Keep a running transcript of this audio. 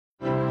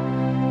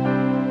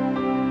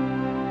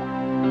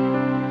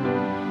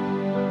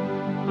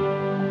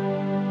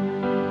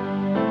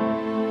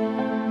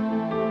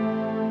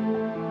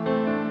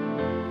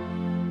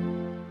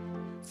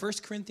1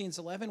 Corinthians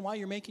 11. While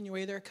you're making your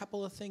way there, a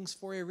couple of things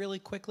for you really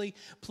quickly.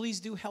 Please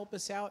do help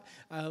us out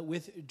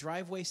with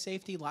driveway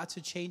safety. Lots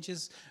of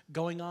changes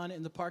going on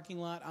in the parking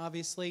lot,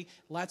 obviously.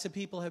 Lots of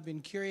people have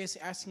been curious,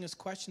 asking us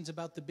questions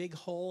about the big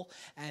hole.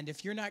 And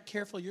if you're not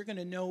careful, you're going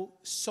to know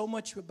so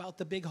much about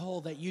the big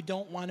hole that you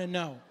don't want to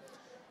know.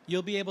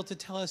 You'll be able to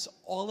tell us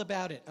all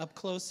about it up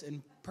close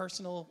and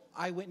personal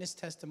eyewitness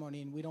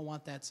testimony, and we don't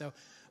want that. So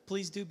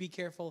please do be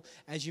careful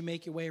as you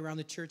make your way around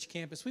the church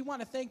campus. We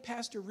want to thank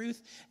Pastor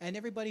Ruth and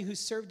everybody who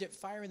served at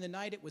Fire in the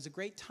Night. It was a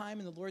great time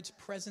in the Lord's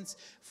presence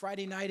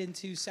Friday night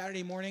into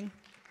Saturday morning.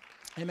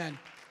 Amen.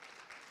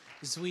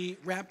 As we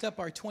wrapped up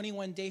our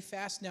 21-day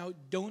fast, now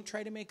don't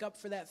try to make up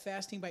for that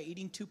fasting by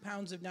eating 2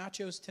 pounds of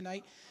nachos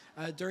tonight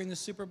during the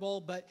Super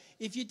Bowl. But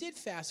if you did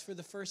fast for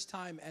the first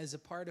time as a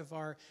part of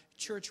our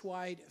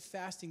church-wide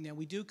fasting, then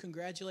we do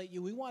congratulate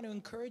you. We want to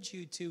encourage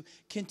you to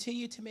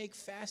continue to make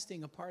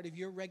fasting a part of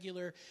your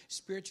regular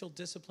spiritual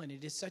discipline.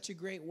 It is such a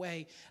great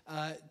way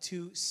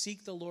to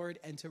seek the Lord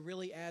and to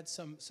really add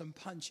some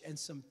punch and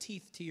some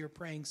teeth to your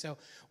praying. So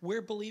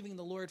we're believing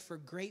the Lord for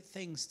great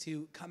things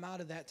to come out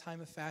of that time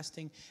of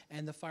fasting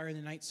and the Fire in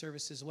the Night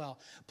service as well.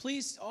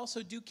 Please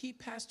also do keep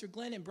Pastor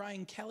Glenn and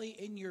Brian Kelly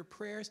in your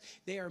prayers.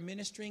 They are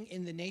ministering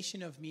in the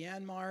nation of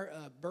Myanmar,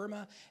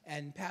 Burma,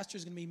 and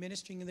Pastor's going to be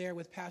ministering there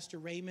with Pastor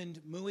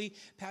Raymond Mui.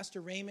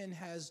 Pastor Raymond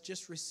has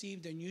just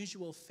received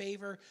unusual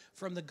favor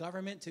from the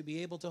government to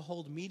be able to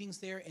hold meetings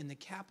there in the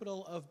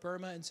capital of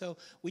Burma, and so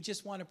we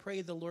just want to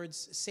pray the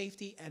Lord's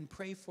safety and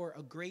pray for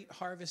a great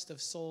harvest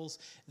of souls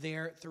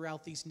there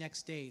throughout these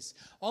next days.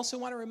 Also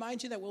want to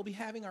remind you that we'll be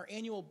having our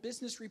annual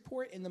business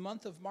report in the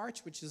month of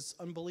March, which is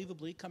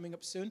unbelievably coming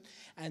up soon,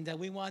 and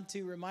we want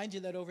to remind you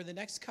that over the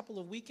next couple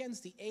of weekends,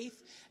 the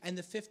 8th and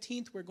the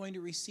 15th, we're going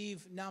to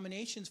receive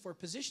nominations for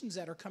positions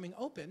that are coming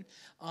open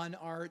on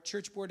our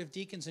Church Board of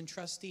Deacons and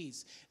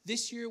Trustees.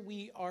 This year,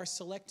 we are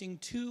selecting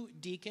 2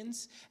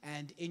 deacons,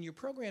 and in your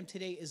program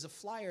today is a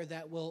flyer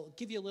that will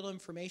give you a little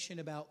information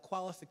about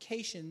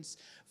qualifications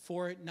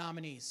for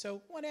nominees.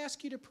 So I want to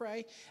ask you to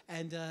pray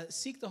and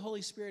seek the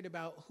Holy Spirit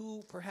about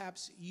who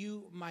perhaps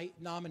you might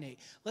nominate.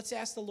 Let's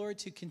ask the Lord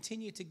to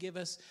continue to give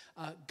us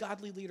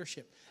godly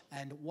leadership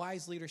and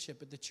wise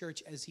leadership at the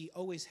church as he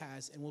always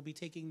has, and we'll be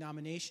taking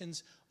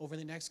nominations over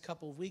the next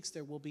couple of weeks.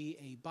 There will be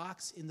a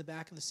box in the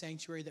back of the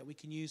sanctuary that we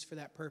can use for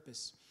that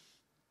purpose.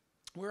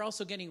 We're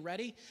also getting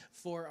ready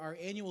for our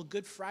annual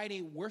Good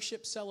Friday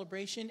worship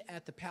celebration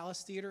at the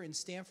Palace Theater in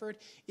Stamford.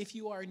 If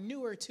you are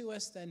newer to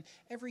us, then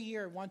every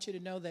year, I want you to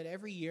know that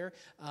every year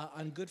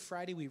on Good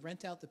Friday, we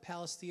rent out the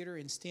Palace Theater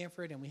in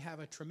Stamford, and we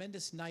have a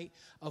tremendous night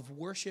of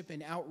worship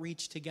and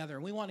outreach together.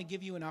 And we want to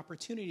give you an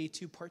opportunity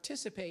to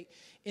participate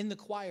in the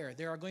choir.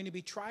 There are going to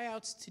be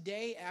tryouts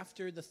today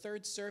after the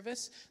third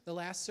service, the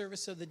last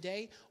service of the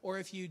day, or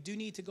if you do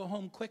need to go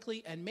home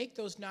quickly and make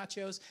those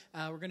nachos,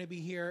 we're going to be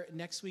here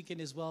next weekend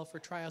as well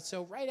for tryouts.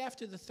 So right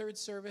after the third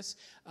service,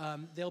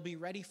 they'll be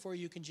ready for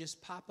you. You can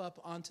just pop up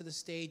onto the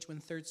stage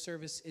when third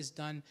service is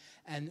done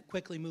and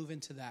quickly move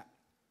into that.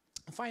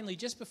 Finally,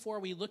 just before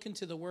we look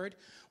into the Word,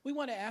 we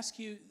want to ask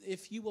you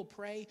if you will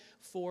pray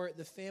for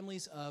the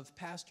families of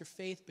Pastor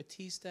Faith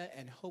Batista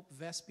and Hope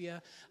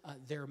Vespia.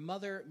 Their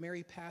mother,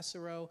 Mary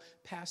Passero,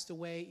 passed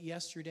away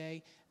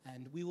yesterday,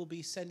 and we will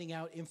be sending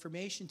out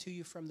information to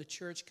you from the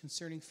church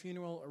concerning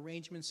funeral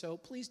arrangements. So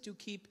please do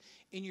keep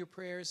in your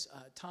prayers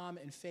Tom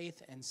and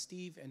Faith and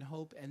Steve and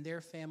Hope and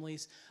their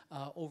families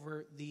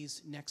over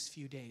these next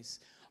few days.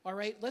 All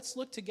right, let's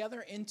look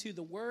together into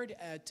the Word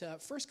at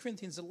 1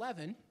 Corinthians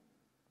 11.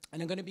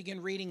 And I'm going to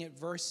begin reading at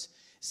verse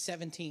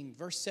 17.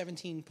 Verse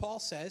 17, Paul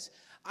says,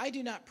 I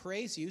do not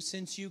praise you,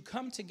 since you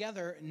come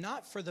together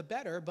not for the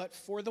better, but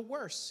for the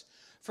worse.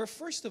 For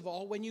first of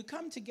all, when you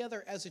come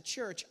together as a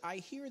church, I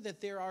hear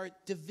that there are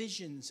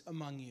divisions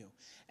among you.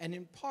 And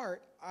in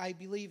part, I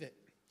believe it.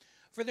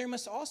 For there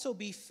must also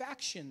be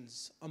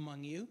factions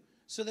among you,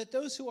 so that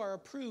those who are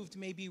approved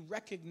may be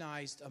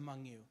recognized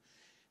among you.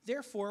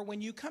 Therefore,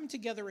 when you come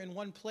together in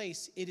one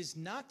place, it is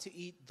not to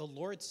eat the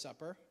Lord's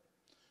Supper.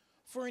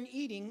 For in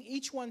eating,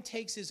 each one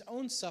takes his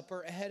own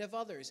supper ahead of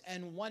others,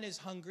 and one is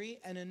hungry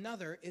and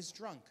another is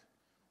drunk.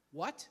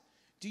 What?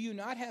 Do you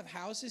not have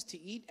houses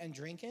to eat and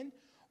drink in?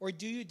 Or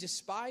do you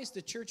despise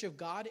the church of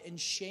God and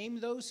shame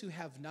those who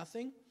have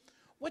nothing?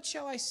 What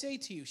shall I say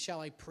to you? Shall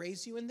I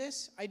praise you in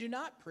this? I do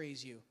not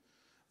praise you.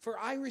 For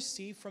I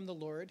received from the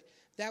Lord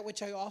that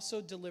which I also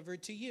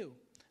delivered to you,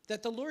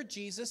 that the Lord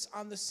Jesus,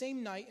 on the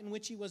same night in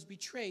which he was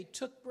betrayed,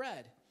 took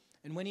bread.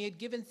 And when he had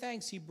given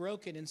thanks, he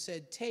broke it and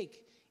said,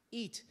 Take,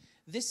 eat.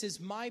 This is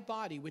my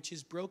body, which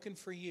is broken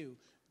for you.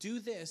 Do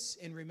this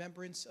in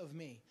remembrance of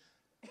me.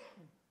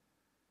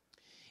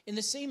 In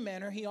the same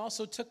manner, he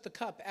also took the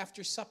cup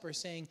after supper,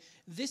 saying,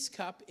 This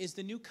cup is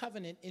the new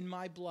covenant in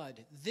my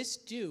blood. This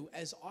do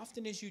as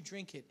often as you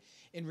drink it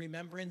in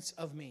remembrance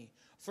of me.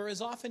 For as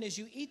often as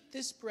you eat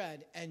this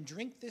bread and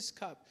drink this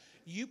cup,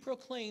 you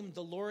proclaim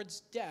the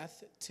Lord's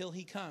death till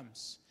he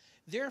comes.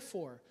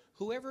 Therefore,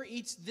 whoever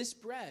eats this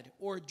bread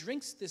or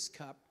drinks this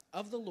cup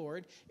of the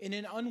Lord in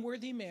an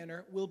unworthy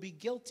manner will be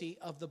guilty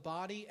of the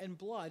body and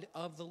blood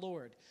of the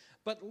Lord.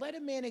 But let a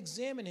man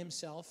examine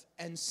himself,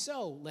 and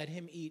so let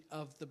him eat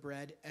of the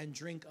bread and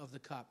drink of the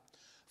cup.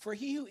 For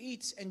he who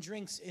eats and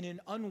drinks in an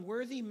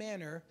unworthy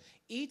manner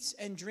eats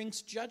and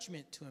drinks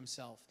judgment to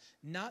himself,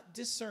 not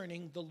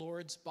discerning the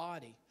Lord's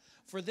body.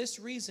 For this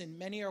reason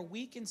many are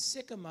weak and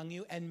sick among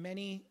you, and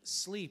many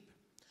sleep.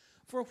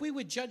 For if we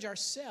would judge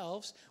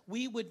ourselves,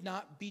 we would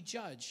not be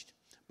judged.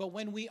 But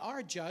when we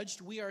are judged,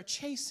 we are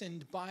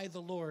chastened by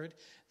the Lord,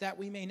 that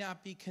we may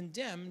not be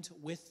condemned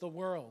with the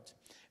world.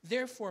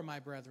 Therefore, my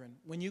brethren,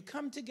 when you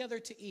come together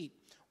to eat,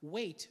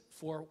 wait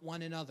for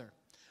one another.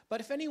 But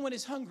if anyone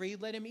is hungry,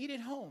 let him eat at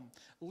home,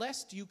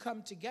 lest you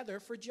come together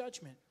for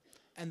judgment.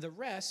 And the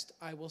rest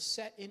I will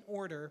set in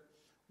order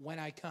when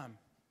I come.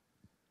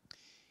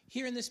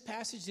 Here in this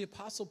passage, the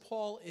Apostle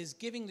Paul is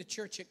giving the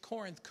church at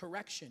Corinth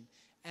correction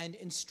and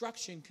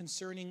instruction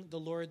concerning the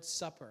Lord's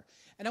Supper.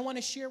 And I want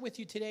to share with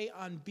you today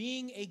on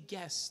being a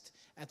guest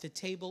at the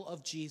table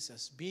of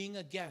Jesus, being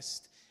a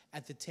guest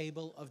at the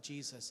table of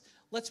Jesus.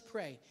 Let's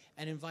pray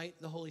and invite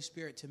the Holy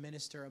Spirit to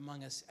minister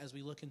among us as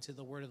we look into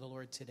the word of the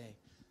Lord today.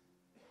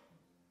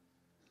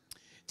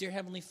 Dear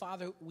Heavenly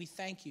Father, we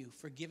thank you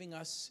for giving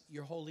us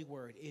your holy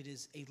word. It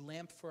is a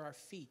lamp for our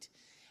feet,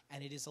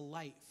 and it is a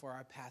light for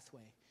our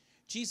pathway.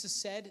 Jesus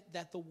said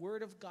that the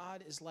word of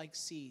God is like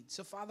seed.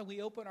 So, Father, we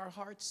open our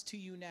hearts to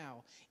you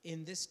now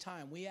in this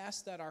time. We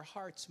ask that our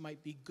hearts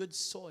might be good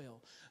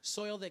soil,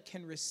 soil that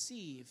can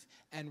receive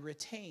and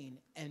retain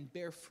and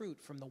bear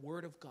fruit from the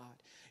word of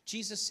God.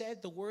 Jesus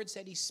said the words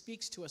that he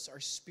speaks to us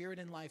are spirit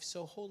and life.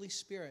 So, Holy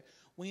Spirit,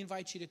 we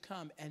invite you to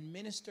come and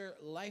minister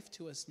life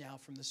to us now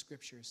from the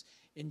scriptures.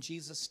 In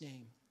Jesus'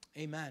 name,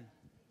 amen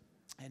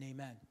and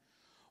amen.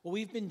 Well,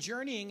 we've been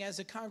journeying as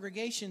a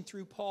congregation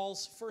through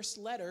Paul's first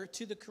letter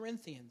to the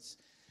Corinthians.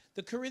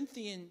 The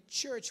Corinthian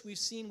church, we've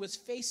seen, was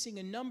facing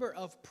a number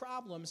of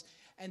problems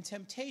and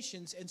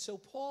temptations, and so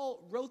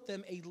Paul wrote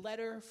them a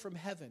letter from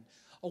heaven,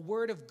 a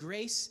word of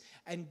grace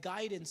and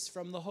guidance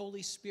from the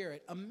Holy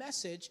Spirit, a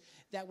message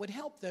that would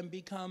help them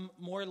become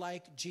more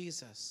like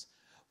Jesus.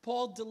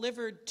 Paul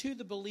delivered to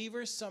the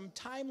believers some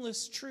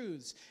timeless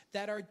truths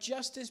that are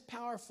just as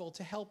powerful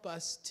to help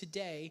us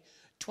today,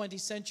 20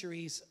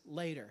 centuries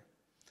later.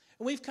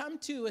 And we've come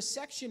to a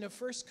section of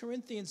 1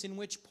 Corinthians in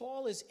which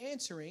Paul is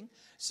answering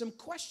some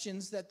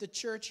questions that the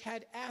church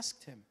had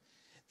asked him.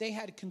 They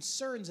had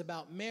concerns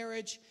about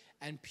marriage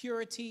and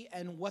purity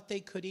and what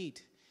they could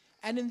eat.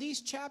 And in these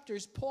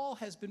chapters, Paul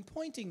has been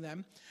pointing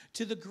them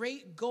to the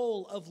great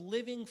goal of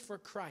living for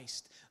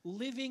Christ,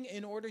 living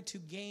in order to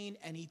gain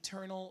an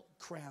eternal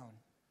crown.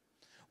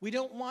 We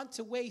don't want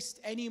to waste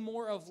any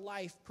more of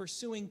life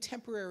pursuing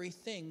temporary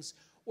things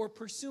or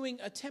pursuing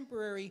a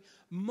temporary,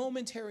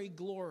 momentary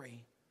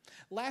glory.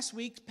 Last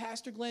week,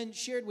 Pastor Glenn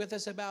shared with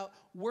us about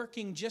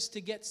working just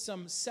to get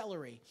some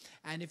celery.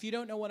 And if you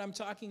don't know what I'm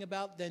talking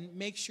about, then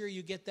make sure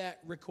you get that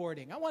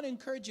recording. I want to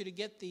encourage you to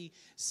get the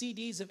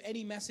CDs of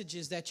any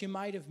messages that you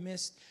might have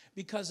missed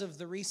because of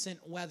the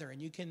recent weather.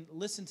 And you can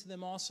listen to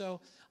them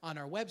also on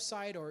our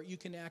website, or you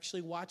can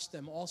actually watch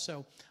them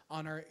also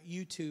on our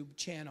YouTube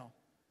channel.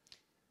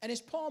 And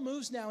as Paul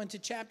moves now into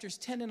chapters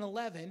 10 and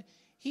 11,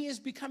 he is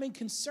becoming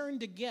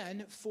concerned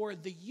again for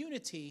the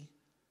unity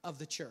of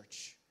the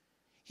church.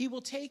 He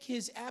will take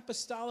his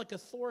apostolic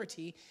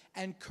authority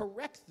and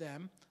correct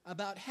them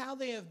about how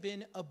they have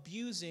been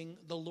abusing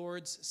the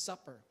Lord's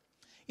Supper.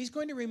 He's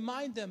going to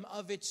remind them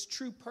of its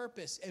true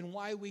purpose and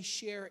why we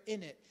share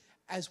in it,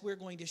 as we're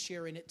going to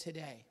share in it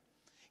today.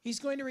 He's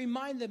going to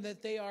remind them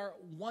that they are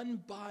one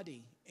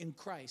body in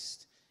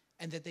Christ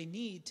and that they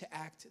need to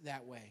act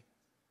that way.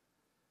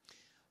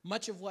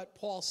 Much of what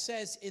Paul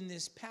says in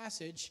this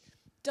passage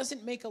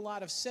doesn't make a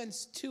lot of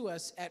sense to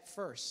us at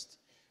first.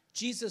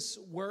 Jesus'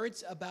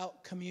 words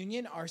about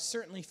communion are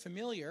certainly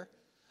familiar,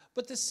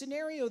 but the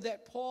scenario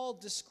that Paul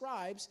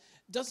describes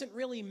doesn't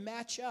really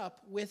match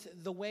up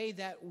with the way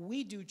that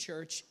we do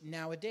church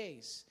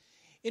nowadays.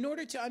 In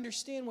order to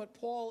understand what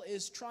Paul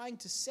is trying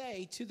to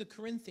say to the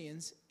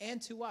Corinthians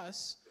and to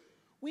us,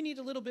 we need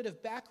a little bit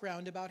of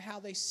background about how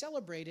they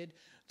celebrated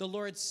the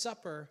Lord's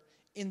Supper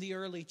in the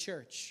early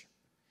church.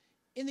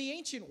 In the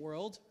ancient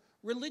world,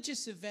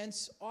 religious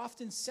events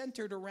often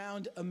centered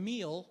around a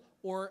meal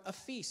or a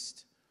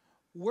feast.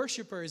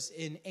 Worshippers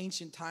in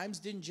ancient times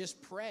didn't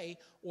just pray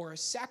or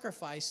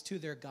sacrifice to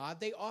their God.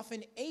 They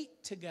often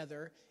ate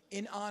together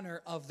in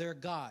honor of their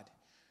God.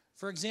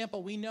 For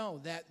example, we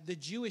know that the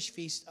Jewish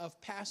feast of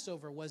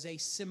Passover was a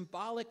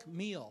symbolic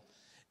meal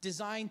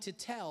designed to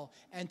tell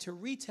and to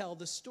retell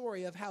the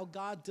story of how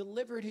God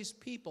delivered his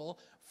people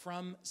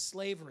from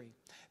slavery.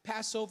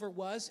 Passover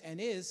was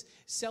and is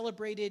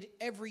celebrated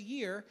every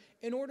year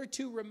in order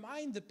to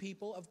remind the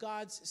people of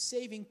God's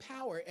saving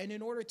power and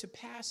in order to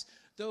pass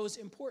those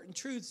important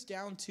truths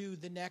down to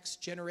the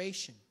next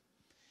generation.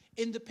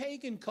 In the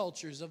pagan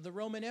cultures of the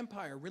Roman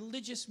Empire,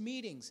 religious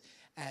meetings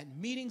and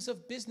meetings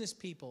of business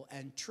people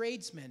and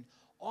tradesmen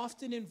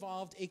often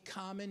involved a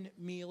common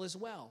meal as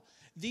well.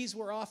 These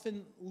were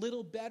often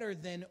little better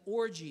than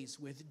orgies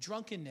with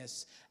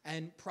drunkenness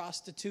and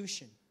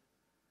prostitution.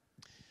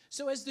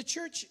 So as the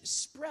church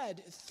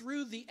spread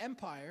through the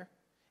empire,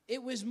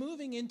 it was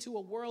moving into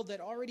a world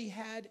that already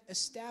had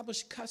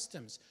established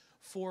customs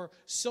for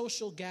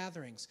social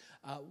gatherings,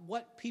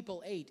 what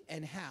people ate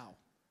and how.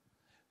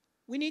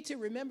 We need to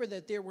remember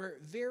that there were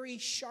very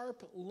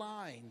sharp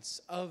lines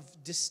of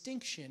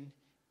distinction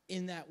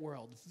in that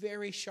world,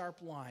 very sharp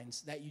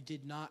lines that you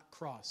did not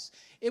cross.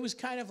 It was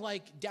kind of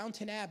like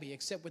Downton Abbey,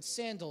 except with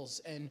sandals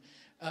and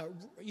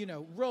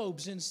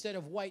robes instead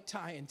of white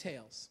tie and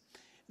tails.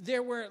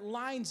 There were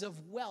lines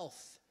of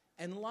wealth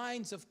and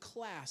lines of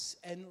class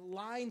and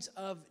lines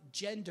of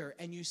gender,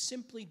 and you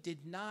simply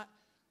did not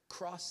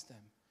cross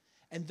them.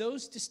 And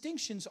those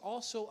distinctions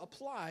also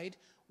applied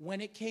when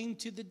it came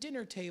to the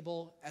dinner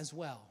table as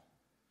well.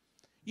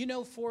 You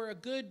know, for a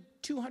good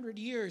 200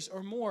 years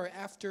or more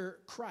after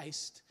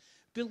Christ,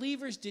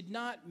 believers did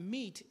not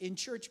meet in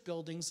church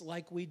buildings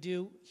like we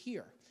do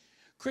here.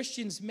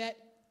 Christians met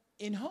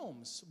in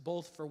homes,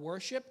 both for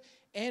worship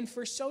and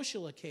for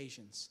social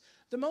occasions.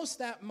 The most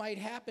that might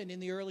happen in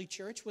the early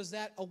church was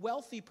that a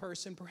wealthy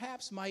person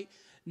perhaps might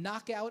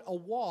knock out a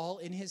wall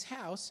in his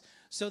house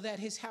so that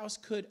his house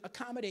could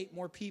accommodate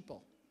more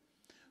people.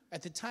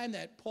 At the time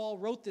that Paul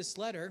wrote this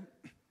letter,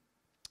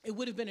 it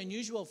would have been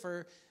unusual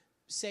for,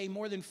 say,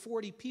 more than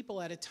 40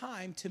 people at a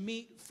time to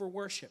meet for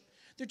worship.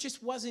 There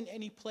just wasn't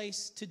any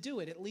place to do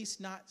it, at least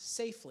not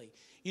safely.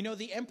 You know,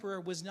 the emperor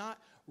was not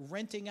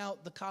renting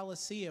out the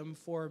Colosseum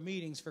for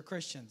meetings for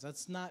Christians.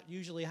 That's not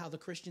usually how the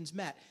Christians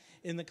met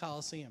in the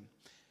Colosseum.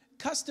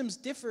 Customs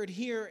differed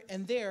here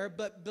and there,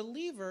 but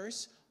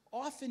believers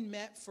often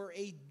met for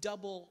a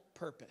double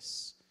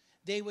purpose.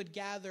 They would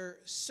gather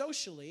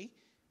socially,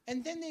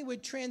 and then they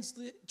would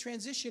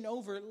transition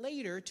over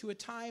later to a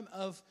time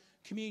of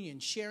communion,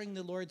 sharing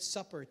the Lord's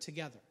Supper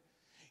together.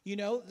 You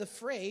know, the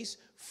phrase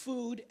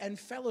food and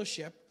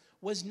fellowship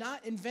was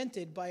not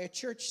invented by a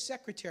church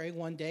secretary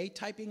one day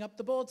typing up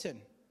the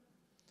bulletin.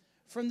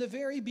 From the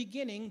very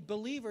beginning,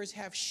 believers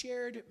have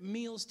shared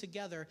meals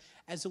together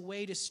as a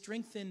way to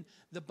strengthen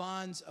the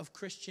bonds of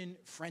Christian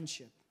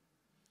friendship.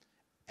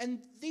 And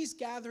these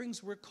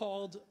gatherings were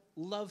called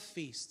love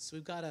feasts.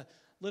 We've got a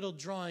little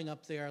drawing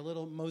up there, a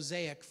little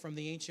mosaic from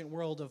the ancient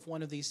world of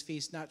one of these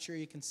feasts. Not sure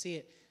you can see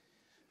it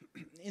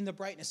in the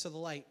brightness of the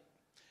light.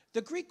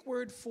 The Greek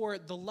word for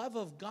the love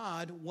of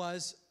God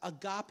was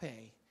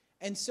agape.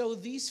 And so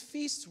these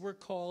feasts were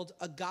called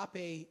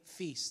agape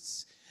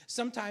feasts.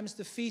 Sometimes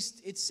the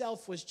feast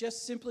itself was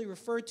just simply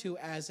referred to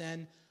as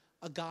an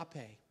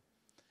agape.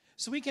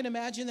 So we can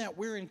imagine that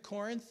we're in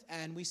Corinth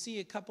and we see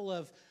a couple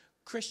of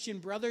Christian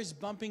brothers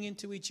bumping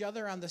into each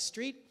other on the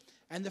street.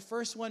 And the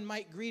first one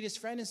might greet his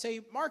friend and say,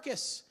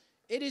 "Marcus,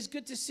 it is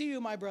good to see you,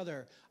 my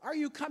brother. Are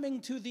you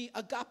coming to the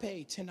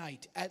agape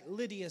tonight at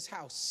Lydia's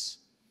house?"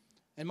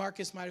 And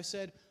Marcus might have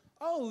said,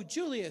 "Oh,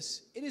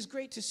 Julius, it is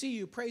great to see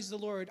you. Praise the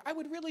Lord. I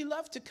would really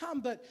love to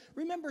come, but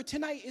remember,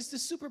 tonight is the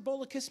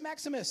Superbolicus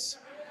Maximus."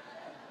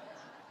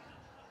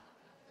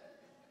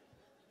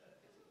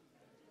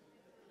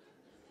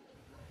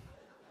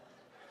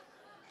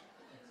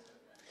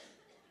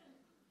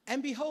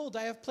 "And behold,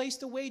 I have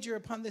placed a wager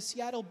upon the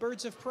Seattle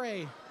Birds of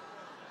Prey."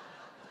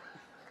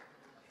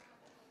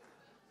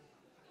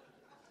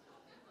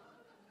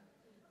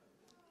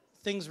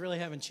 Things really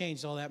haven't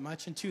changed all that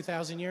much in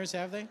 2,000 years,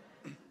 have they?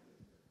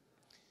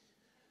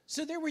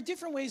 So there were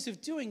different ways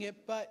of doing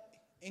it, but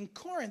in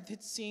Corinth,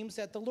 it seems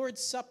that the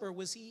Lord's Supper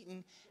was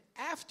eaten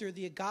after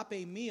the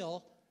agape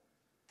meal,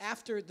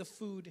 after the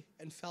food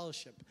and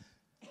fellowship.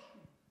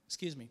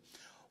 Excuse me.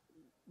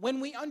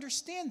 When we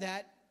understand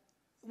that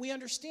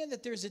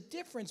there's a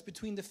difference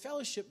between the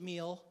fellowship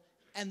meal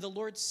and the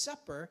Lord's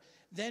Supper,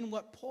 then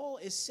what Paul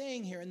is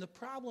saying here and the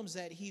problems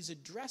that he's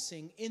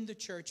addressing in the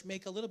church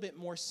make a little bit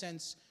more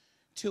sense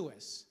to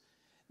us.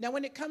 Now,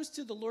 when it comes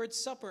to the Lord's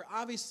Supper,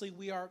 obviously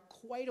we are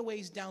quite a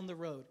ways down the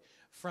road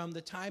from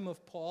the time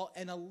of Paul,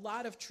 and a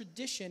lot of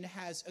tradition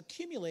has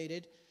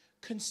accumulated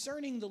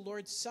concerning the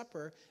Lord's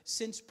Supper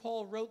since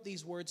Paul wrote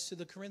these words to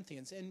the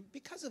Corinthians. And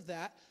because of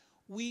that,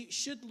 we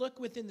should look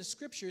within the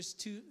scriptures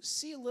to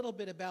see a little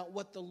bit about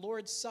what the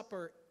Lord's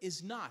Supper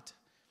is not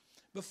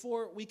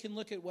before we can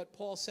look at what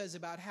Paul says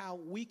about how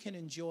we can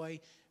enjoy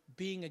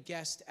being a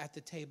guest at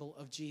the table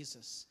of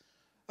Jesus.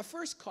 A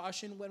first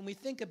caution when we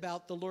think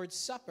about the Lord's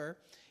Supper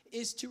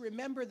is to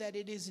remember that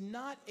it is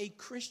not a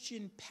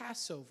Christian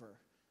Passover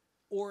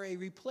or a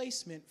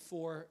replacement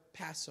for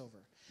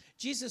Passover.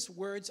 Jesus'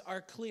 words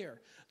are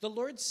clear. The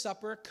Lord's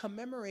Supper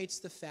commemorates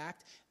the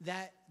fact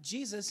that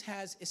Jesus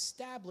has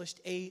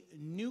established a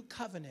new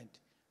covenant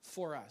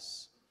for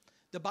us.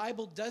 The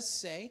Bible does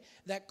say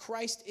that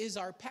Christ is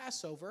our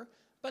Passover,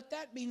 but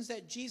that means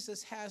that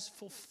Jesus has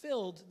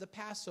fulfilled the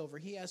Passover.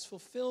 He has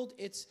fulfilled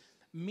its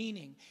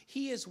meaning.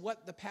 He is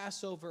what the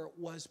Passover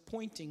was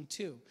pointing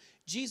to.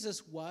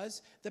 Jesus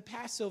was the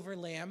Passover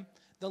lamb,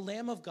 the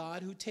Lamb of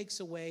God who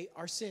takes away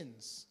our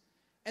sins.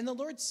 And the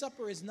Lord's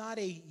Supper is not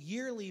a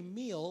yearly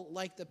meal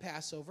like the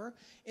Passover.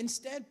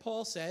 Instead,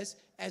 Paul says,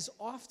 as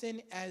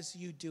often as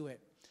you do it.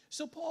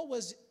 So Paul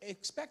was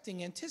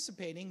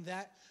anticipating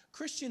that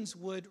Christians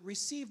would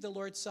receive the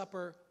Lord's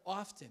Supper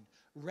often,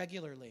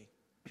 regularly.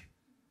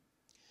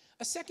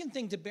 A second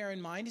thing to bear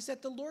in mind is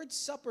that the Lord's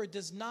Supper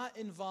does not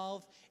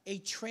involve a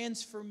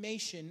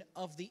transformation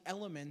of the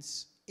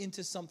elements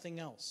into something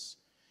else.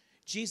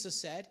 Jesus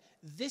said,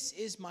 "This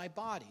is my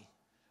body."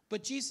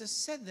 But Jesus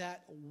said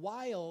that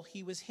while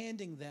he was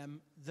handing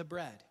them the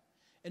bread.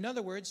 In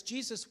other words,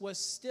 Jesus was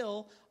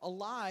still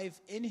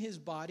alive in his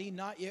body,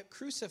 not yet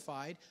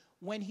crucified,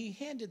 when he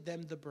handed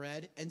them the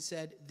bread and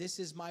said, "This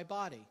is my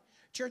body."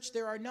 Church,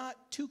 there are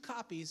not two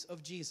copies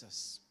of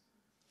Jesus.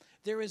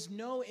 There is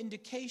no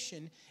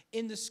indication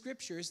in the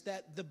scriptures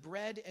that the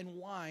bread and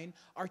wine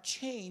are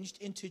changed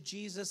into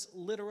Jesus'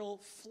 literal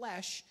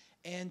flesh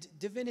and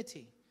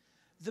divinity.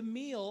 The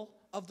meal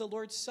of the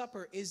Lord's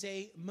Supper is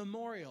a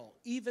memorial,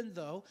 even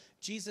though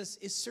Jesus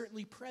is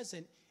certainly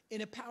present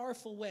in a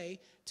powerful way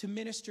to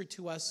minister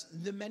to us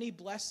the many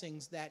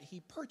blessings that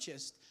he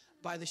purchased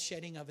by the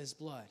shedding of his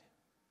blood.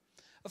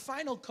 A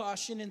final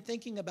caution in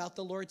thinking about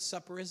the Lord's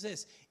Supper is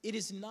this: it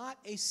is not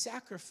a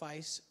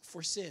sacrifice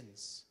for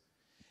sins.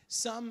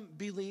 Some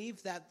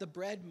believe that the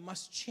bread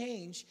must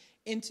change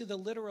into the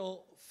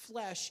literal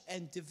flesh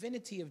and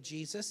divinity of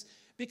Jesus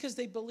because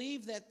they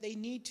believe that they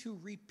need to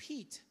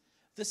repeat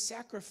the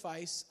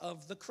sacrifice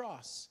of the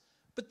cross.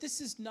 But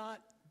this is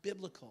not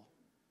biblical.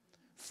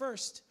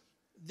 First,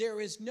 there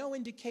is no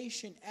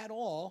indication at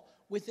all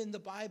within the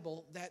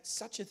Bible that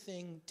such a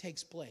thing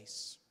takes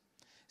place.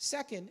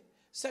 Second,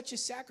 such a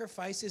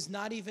sacrifice is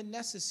not even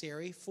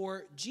necessary,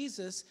 for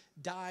Jesus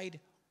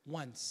died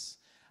once.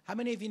 How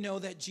many of you know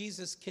that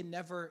Jesus can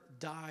never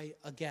die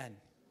again?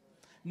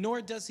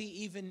 Nor does he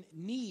even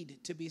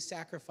need to be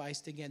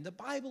sacrificed again. The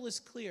Bible is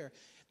clear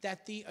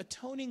that the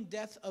atoning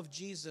death of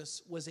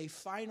Jesus was a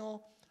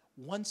final,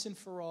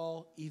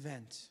 once-and-for-all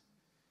event.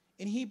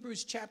 In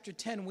Hebrews chapter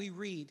 10, we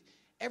read,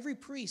 "Every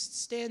priest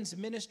stands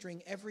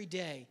ministering every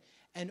day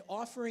and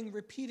offering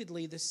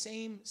repeatedly the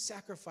same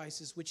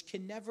sacrifices which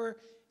can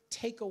never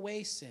take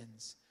away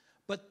sins.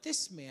 But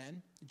this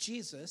man,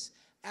 Jesus,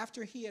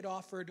 after he had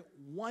offered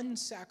one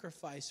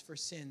sacrifice for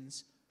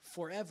sins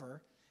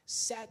forever,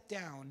 sat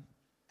down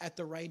at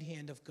the right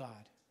hand of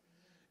God."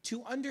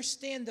 To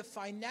understand the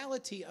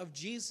finality of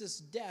Jesus'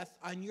 death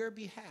on your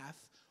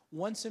behalf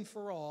once and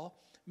for all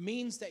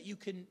means that you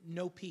can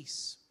know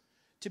peace.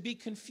 To be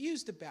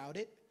confused about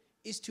it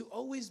is to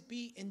always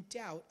be in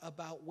doubt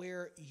about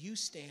where you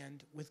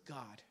stand with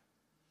God.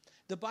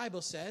 The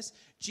Bible says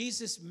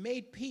Jesus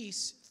made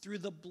peace through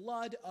the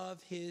blood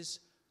of his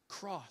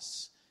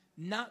cross,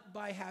 not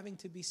by having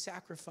to be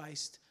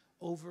sacrificed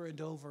over and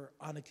over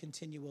on a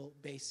continual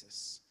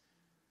basis.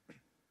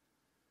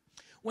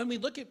 When we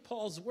look at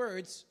Paul's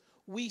words,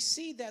 we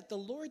see that the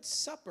Lord's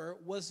Supper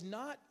was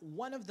not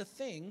one of the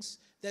things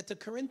that the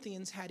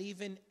Corinthians had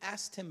even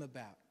asked him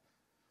about.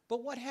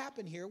 But what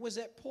happened here was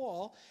that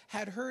Paul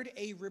had heard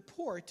a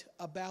report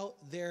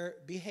about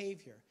their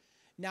behavior.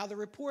 Now, the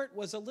report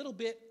was a little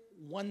bit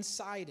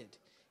one-sided.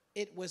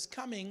 It was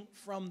coming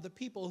from the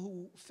people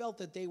who felt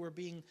that they were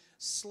being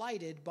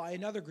slighted by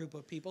another group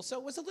of people. So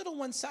it was a little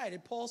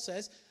one-sided. Paul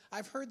says,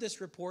 "I've heard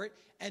this report,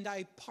 and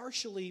I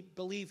partially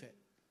believe it."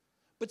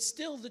 But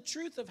still, the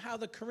truth of how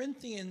the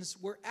Corinthians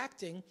were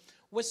acting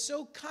was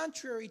so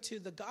contrary to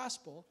the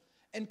gospel,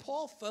 and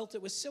Paul felt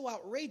it was so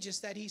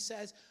outrageous that he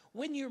says,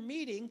 when you're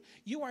meeting,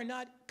 you are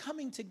not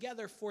coming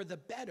together for the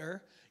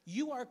better,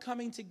 you are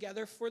coming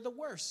together for the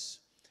worse.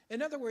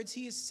 In other words,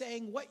 he is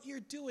saying what you're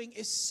doing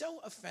is so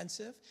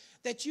offensive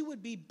that you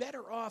would be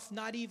better off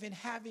not even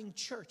having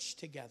church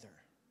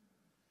together.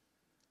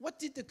 What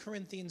did the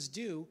Corinthians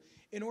do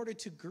in order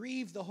to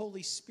grieve the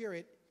Holy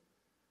Spirit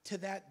to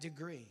that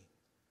degree?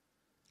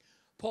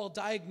 Paul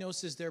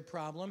diagnoses their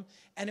problem,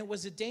 and it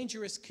was a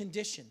dangerous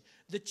condition.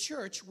 The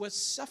church was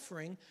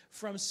suffering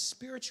from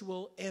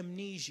spiritual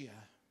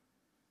amnesia.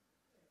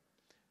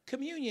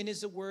 Communion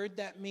is a word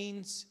that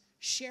means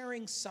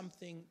sharing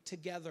something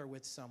together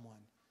with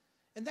someone.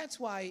 And that's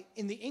why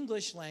in the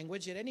English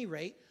language, at any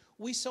rate,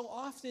 we so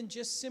often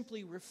just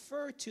simply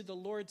refer to the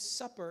Lord's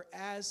Supper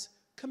as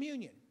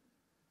communion.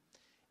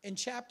 In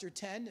chapter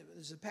 10,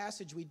 there's a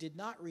passage we did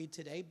not read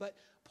today, but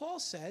Paul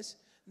says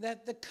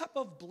that the cup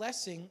of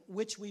blessing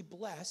which we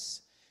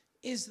bless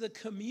is the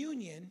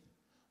communion,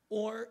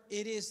 or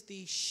it is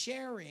the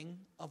sharing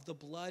of the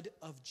blood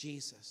of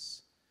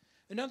Jesus.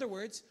 In other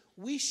words,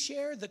 we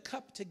share the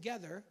cup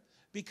together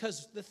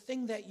because the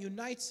thing that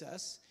unites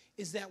us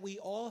is that we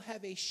all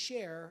have a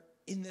share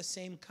in the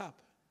same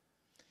cup.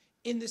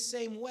 In the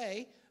same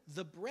way,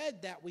 the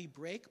bread that we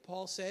break,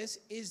 Paul says,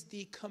 is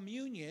the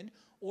communion,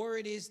 or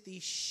it is the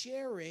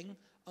sharing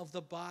of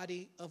the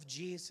body of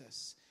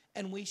Jesus.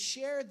 And we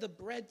share the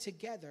bread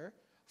together,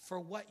 for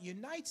what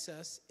unites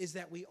us is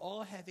that we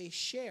all have a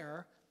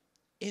share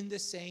in the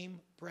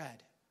same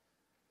bread.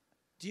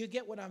 Do you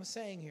get what I'm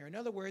saying here? In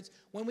other words,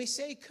 when we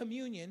say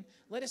communion,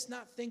 let us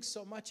not think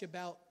so much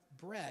about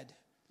bread.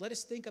 let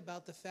us think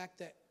about the fact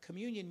that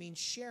communion means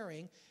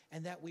sharing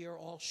and that we are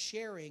all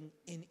sharing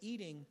in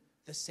eating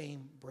the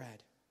same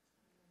bread.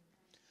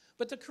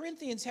 But the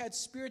Corinthians had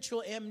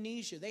spiritual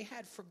amnesia. They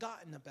had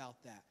forgotten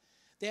about that.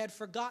 They had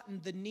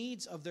forgotten the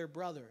needs of their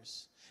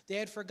brothers. They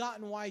had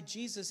forgotten why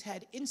Jesus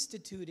had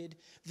instituted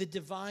the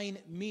divine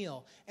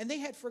meal. And they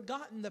had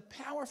forgotten the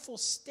powerful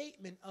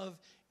statement of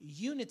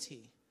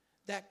unity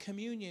that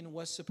communion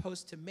was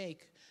supposed to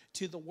make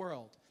to the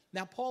world.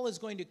 Now, Paul is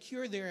going to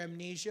cure their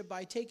amnesia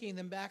by taking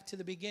them back to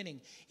the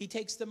beginning. He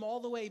takes them all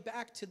the way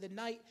back to the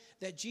night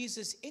that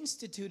Jesus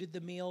instituted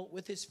the meal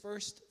with his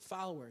first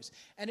followers.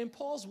 And in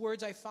Paul's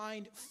words, I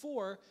find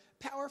 4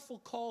 powerful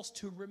calls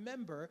to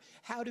remember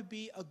how to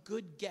be a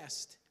good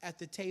guest at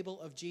the table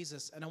of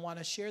Jesus. And I want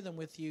to share them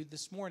with you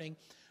this morning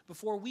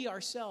before we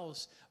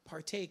ourselves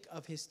partake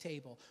of his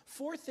table.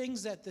 4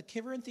 things that the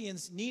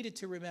Corinthians needed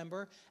to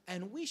remember,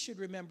 and we should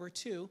remember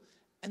too.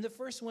 And the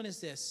first one is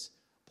this.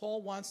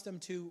 Paul wants them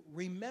to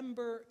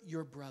remember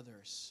your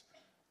brothers.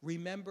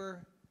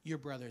 Remember your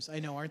brothers. I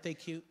know, aren't they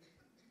cute?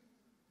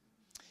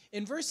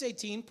 In verse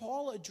 18,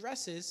 Paul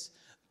addresses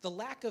the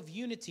lack of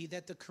unity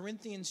that the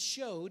Corinthians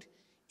showed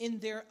in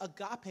their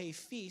agape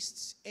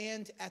feasts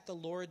and at the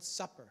Lord's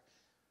Supper.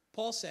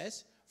 Paul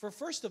says, for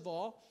first of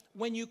all,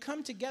 when you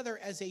come together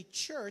as a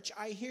church,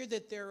 I hear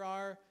that there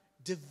are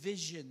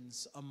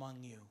divisions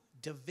among you.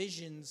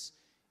 Divisions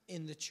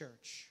in the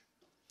church.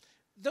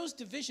 Those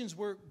divisions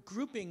were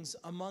groupings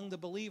among the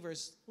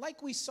believers,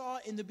 like we saw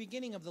in the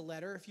beginning of the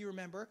letter, if you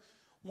remember,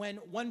 when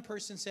one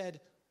person said,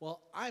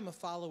 well, I'm a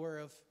follower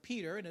of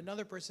Peter, and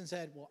another person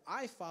said, well,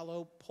 I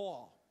follow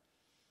Paul.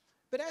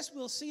 But as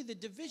we'll see, the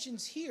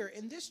divisions here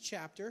in this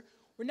chapter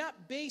were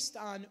not based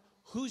on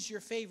who's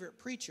your favorite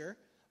preacher,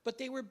 but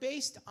they were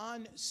based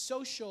on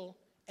social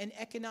and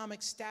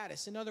economic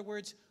status. In other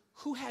words,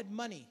 who had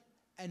money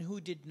and who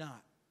did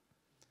not.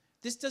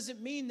 This doesn't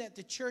mean that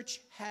the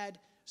church had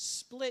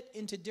split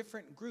into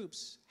different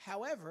groups.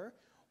 However,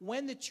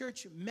 when the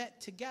church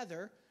met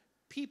together,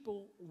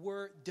 people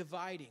were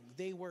dividing.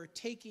 They were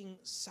taking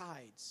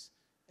sides.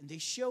 And they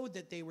showed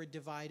that they were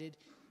divided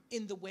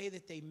in the way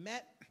that they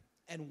met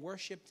and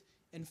worshiped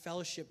and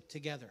fellowshiped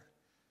together.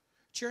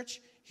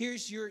 Church,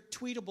 here's your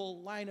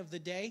tweetable line of the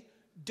day.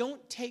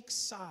 Don't take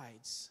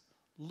sides.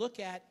 Look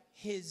at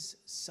his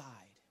side.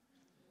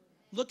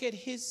 Look at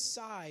his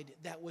side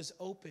that was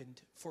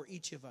opened for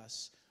each of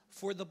us,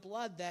 for the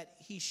blood that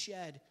he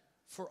shed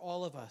for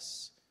all of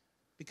us.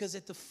 Because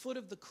at the foot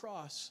of the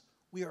cross,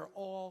 we are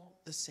all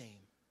the same.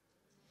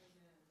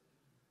 Amen.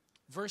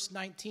 Verse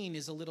 19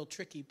 is a little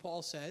tricky.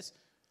 Paul says,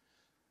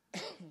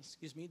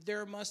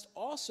 there must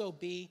also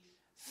be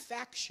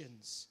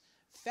factions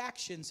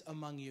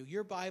among you.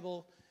 Your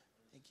Bible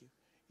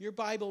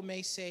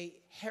may say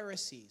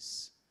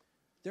heresies.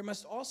 There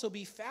must also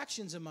be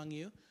factions among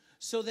you,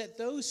 so that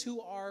those who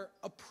are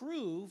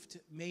approved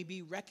may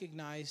be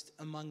recognized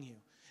among you.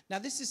 Now,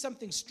 this is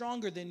something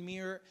stronger than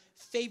mere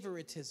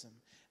favoritism.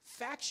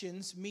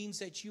 Factions means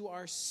that you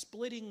are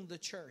splitting the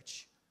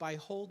church by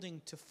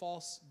holding to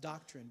false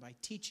doctrine, by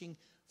teaching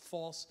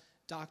false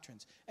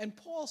doctrines. And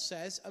Paul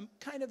says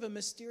kind of a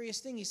mysterious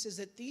thing. He says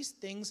that these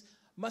things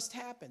must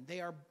happen. They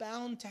are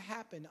bound to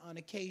happen on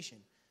occasion.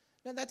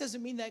 Now, that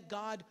doesn't mean that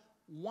God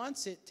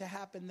wants it to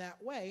happen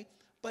that way,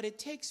 but it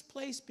takes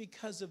place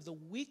because of the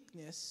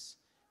weakness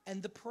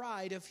and the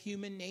pride of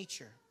human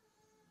nature.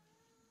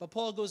 But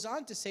Paul goes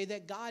on to say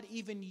that God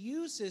even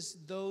uses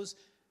those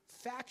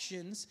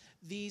factions,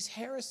 these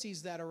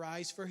heresies that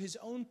arise, for his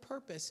own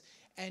purpose,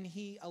 and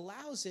he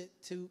allows it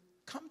to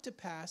come to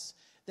pass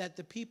that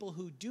the people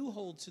who do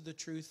hold to the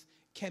truth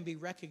can be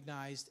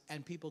recognized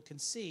and people can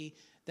see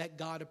that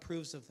God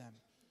approves of them.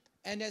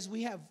 And as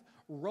we have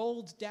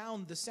rolled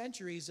down the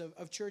centuries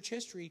of church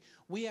history,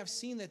 we have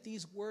seen that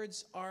these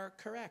words are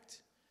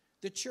correct.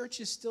 The church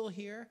is still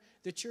here.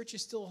 The church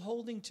is still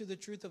holding to the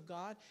truth of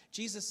God.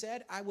 Jesus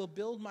said, I will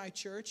build my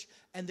church,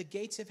 and the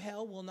gates of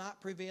hell will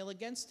not prevail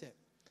against it.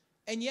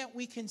 And yet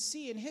we can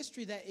see in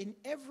history that in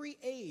every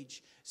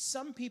age,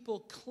 some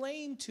people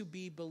claim to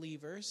be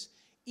believers,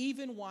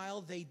 even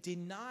while they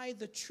deny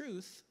the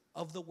truth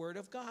of the Word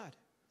of God.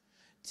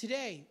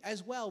 Today,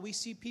 as well, we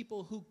see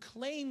people who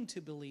claim to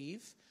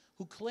believe,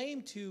 who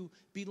claim to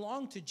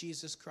belong to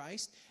Jesus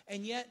Christ,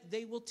 and yet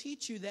they will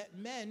teach you that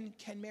men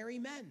can marry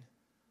men.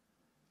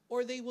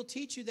 Or they will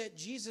teach you that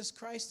Jesus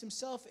Christ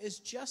himself is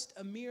just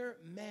a mere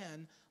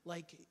man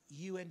like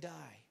you and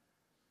I.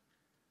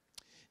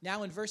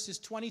 Now in verses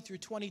 20 through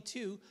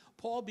 22,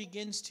 Paul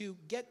begins to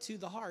get to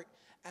the heart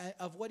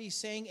of what he's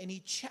saying, and he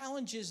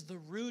challenges the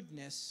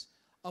rudeness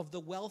of the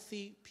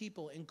wealthy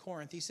people in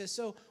Corinth. He says,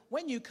 so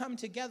when you come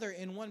together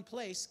in one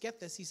place, get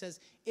this, he says,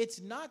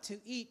 it's not to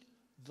eat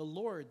the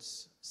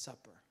Lord's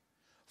Supper.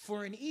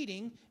 For in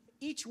eating,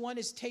 each one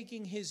is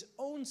taking his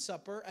own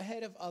supper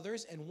ahead of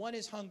others, and one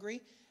is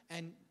hungry,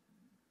 and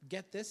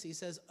get this, he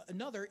says,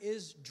 another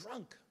is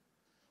drunk.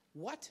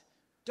 What?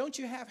 Don't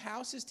you have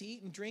houses to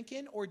eat and drink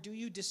in? Or do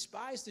you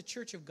despise the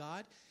church of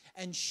God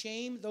and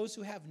shame those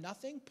who have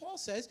nothing? Paul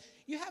says,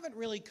 you haven't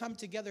really come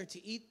together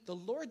to eat the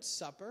Lord's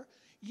Supper.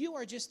 you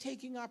are just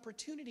taking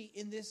opportunity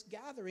in this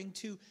gathering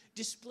to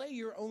display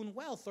your own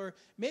wealth. Or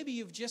maybe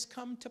you've just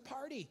come to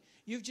party.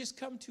 You've just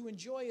come to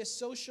enjoy a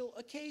social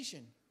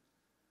occasion.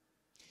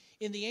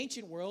 In the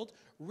ancient world,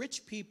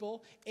 rich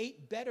people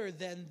ate better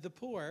than the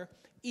poor,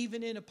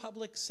 even in a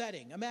public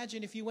setting.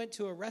 Imagine if you went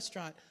to a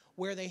restaurant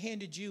where they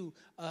handed you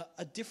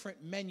a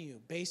different menu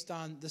based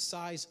on the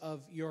size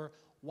of your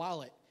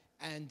wallet.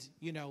 And,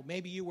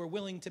 maybe you were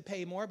willing to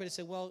pay more, but it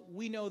said, well,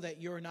 we know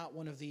that you're not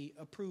one of the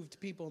approved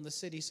people in the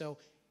city, so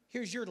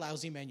here's your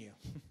lousy menu.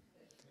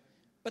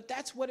 But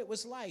that's what it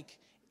was like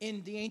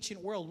in the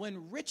ancient world.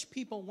 When rich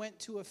people went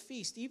to a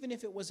feast, even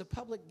if it was a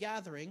public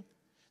gathering,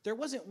 there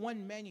wasn't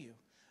one menu.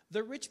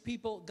 The rich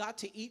people got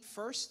to eat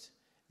first,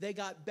 they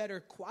got better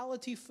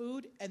quality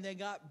food, and they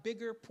got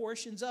bigger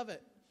portions of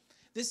it.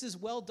 This is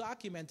well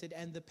documented,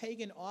 and the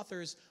pagan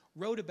authors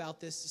wrote about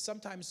this,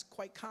 sometimes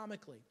quite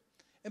comically.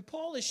 And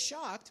Paul is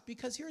shocked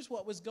because here's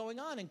what was going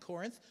on in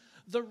Corinth.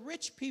 The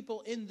rich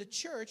people in the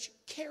church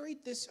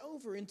carried this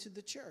over into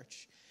the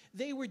church.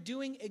 They were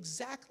doing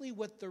exactly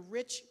what the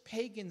rich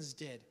pagans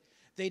did.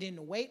 They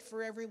didn't wait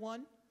for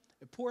everyone.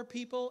 The poor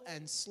people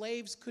and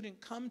slaves couldn't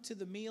come to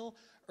the meal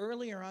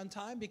earlier on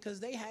time because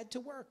they had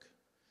to work.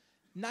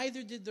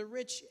 Neither did the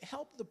rich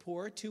help the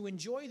poor to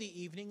enjoy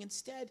the evening.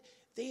 Instead,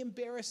 they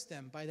embarrassed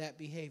them by that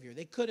behavior.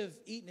 They could have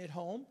eaten at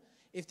home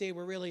if they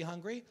were really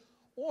hungry,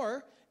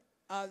 or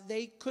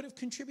they could have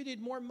contributed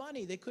more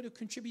money. They could have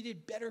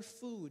contributed better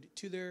food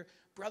to their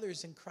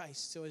brothers in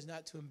Christ so as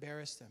not to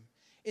embarrass them.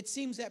 It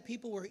seems that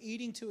people were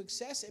eating to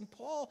excess, and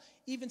Paul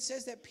even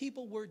says that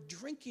people were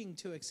drinking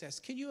to excess.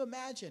 Can you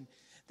imagine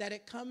that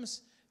it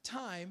comes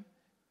time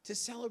to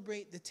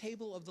celebrate the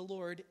table of the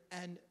Lord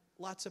and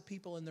lots of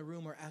people in the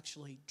room are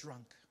actually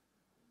drunk?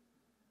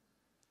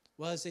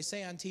 Well, as they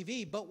say on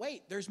TV, but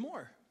wait, there's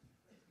more.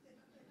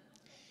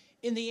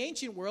 In the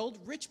ancient world,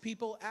 rich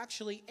people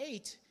actually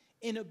ate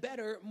in a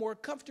better, more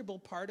comfortable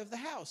part of the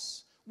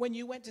house. When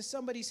you went to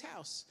somebody's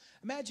house,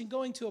 imagine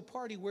going to a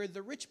party where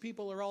the rich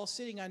people are all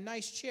sitting on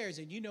nice chairs,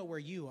 and you know where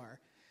you are.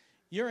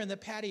 You're in the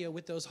patio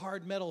with those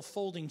hard metal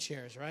folding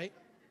chairs, right?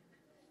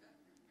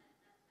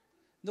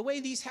 The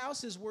way these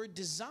houses were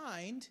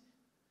designed,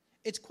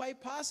 it's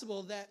quite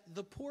possible that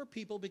the poor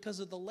people, because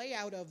of the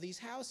layout of these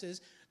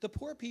houses, the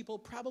poor people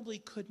probably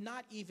could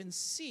not even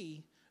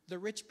see the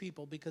rich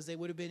people because they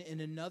would have been in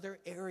another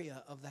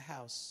area of the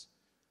house.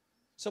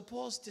 So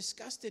Paul's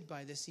disgusted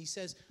by this. He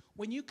says,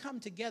 when you come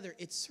together,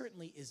 it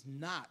certainly is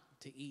not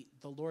to eat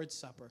the Lord's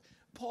Supper.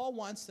 Paul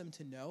wants them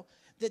to know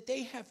that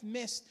they have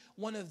missed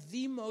one of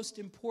the most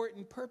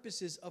important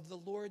purposes of the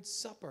Lord's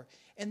Supper,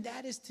 and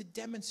that is to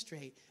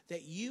demonstrate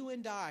that you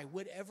and I,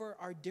 whatever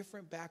our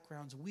different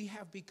backgrounds, we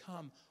have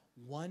become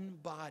one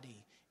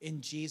body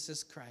in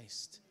Jesus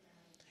Christ.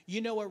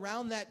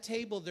 Around that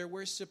table, there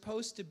were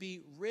supposed to be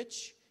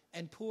rich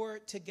and poor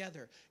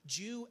together,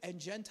 Jew and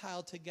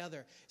Gentile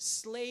together,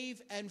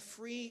 slave and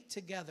free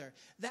together.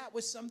 That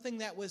was something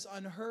that was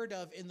unheard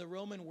of in the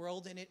Roman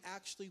world, and it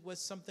actually was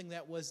something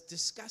that was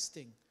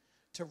disgusting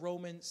to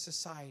Roman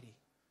society.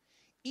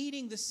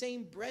 Eating the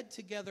same bread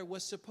together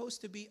was supposed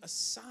to be a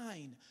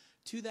sign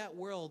to that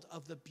world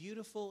of the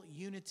beautiful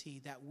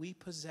unity that we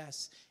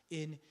possess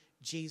in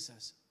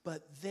Jesus,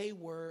 but they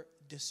were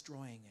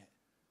destroying it.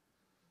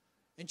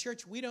 In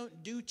church, we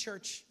don't do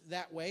church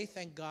that way,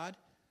 thank God.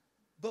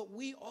 But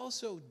we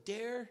also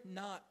dare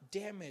not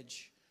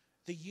damage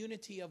the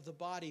unity of the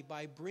body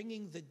by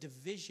bringing the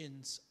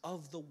divisions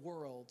of the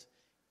world,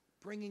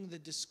 bringing the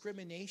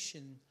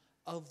discrimination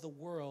of the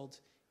world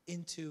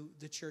into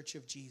the church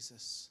of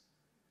Jesus.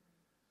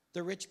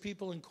 The rich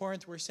people in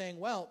Corinth were saying,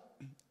 well,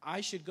 I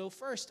should go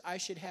first. I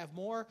should have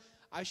more.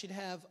 I should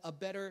have a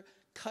better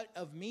cut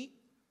of meat.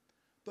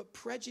 But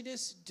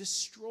prejudice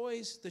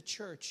destroys the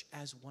church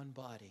as one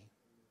body.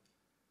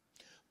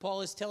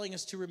 Paul is telling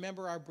us to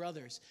remember our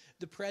brothers.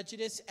 The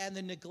prejudice and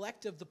the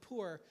neglect of the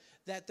poor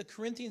that the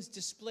Corinthians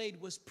displayed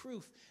was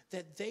proof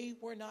that they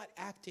were not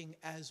acting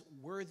as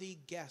worthy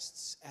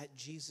guests at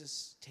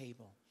Jesus'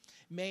 table.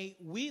 May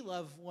we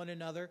love one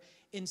another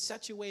in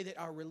such a way that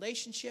our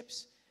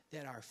relationships,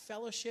 that our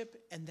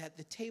fellowship, and that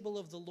the table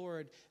of the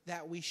Lord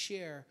that we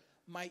share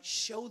might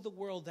show the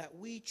world that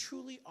we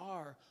truly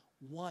are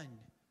one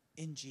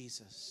in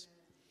Jesus.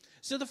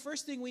 So the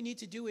first thing we need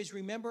to do is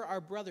remember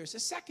our brothers. The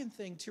second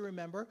thing to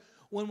remember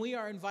when we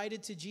are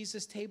invited to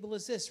Jesus' table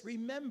is this: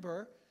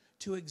 remember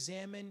to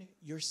examine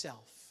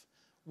yourself.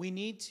 We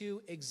need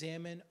to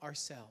examine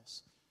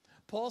ourselves.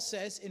 Paul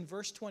says in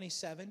verse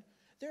 27,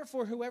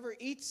 therefore whoever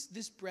eats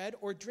this bread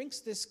or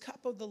drinks this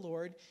cup of the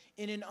Lord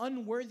in an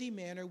unworthy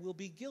manner will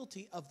be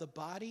guilty of the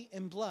body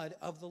and blood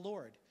of the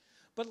Lord.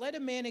 But let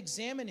a man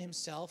examine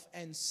himself,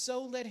 and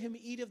so let him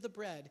eat of the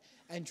bread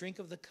and drink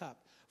of the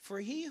cup. For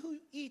he who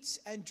eats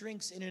and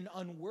drinks in an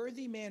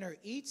unworthy manner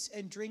eats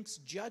and drinks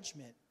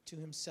judgment to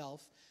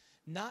himself,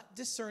 not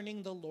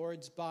discerning the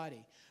Lord's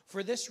body.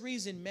 For this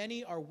reason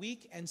many are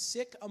weak and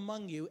sick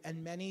among you,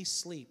 and many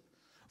sleep.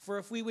 For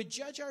if we would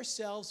judge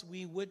ourselves,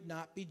 we would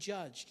not be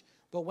judged.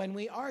 But when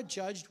we are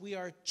judged, we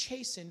are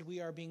chastened.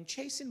 We are being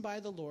chastened by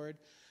the Lord,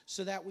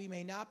 so that we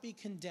may not be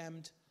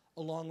condemned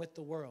along with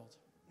the world.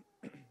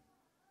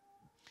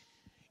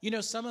 You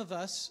know, some of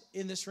us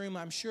in this room,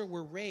 I'm sure,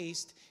 were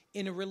raised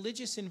in a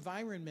religious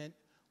environment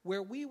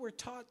where we were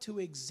taught to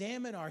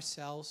examine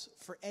ourselves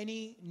for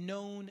any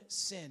known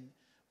sin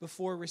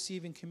before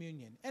receiving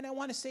communion. And I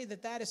want to say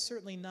that that is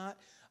certainly not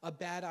a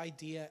bad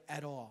idea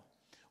at all.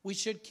 We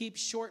should keep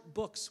short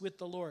books with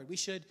the Lord. We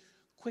should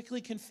quickly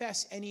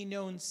confess any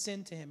known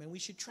sin to him, and we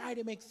should try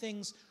to make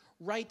things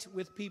right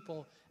with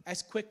people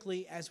as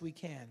quickly as we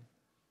can.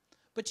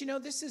 But you know,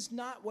 this is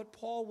not what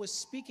Paul was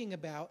speaking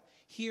about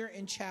here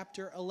in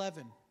chapter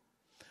 11.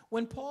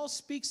 When Paul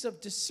speaks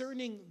of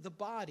discerning the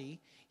body,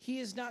 he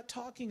is not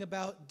talking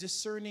about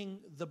discerning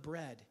the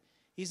bread.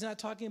 He's not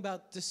talking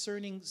about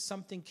discerning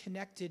something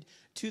connected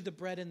to the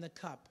bread and the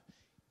cup.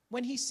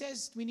 When he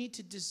says we need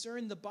to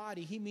discern the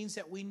body, he means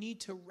that we need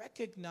to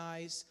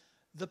recognize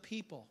the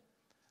people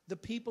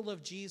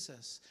of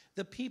Jesus,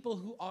 the people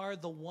who are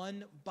the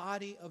one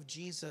body of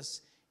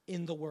Jesus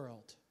in the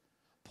world.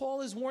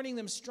 Paul is warning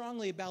them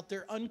strongly about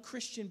their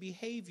unchristian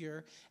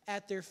behavior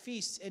at their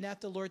feasts and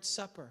at the Lord's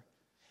Supper.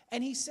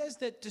 And he says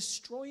that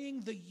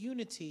destroying the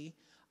unity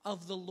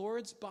of the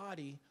Lord's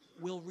body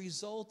will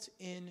result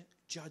in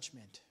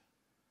judgment.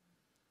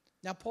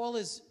 Now, Paul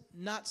is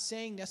not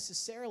saying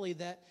necessarily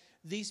that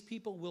these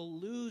people will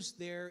lose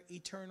their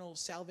eternal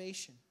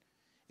salvation.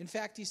 In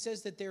fact, he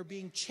says that they're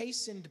being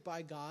chastened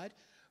by God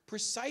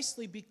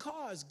precisely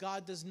because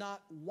God does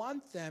not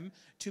want them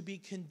to be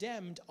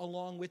condemned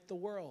along with the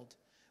world.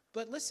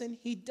 But listen,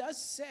 he does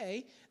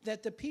say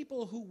that the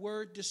people who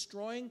were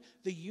destroying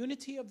the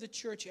unity of the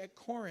church at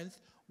Corinth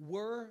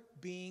were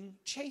being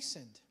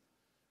chastened.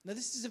 Now,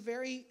 this is a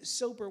very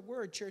sober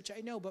word, church,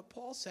 I know, but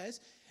Paul says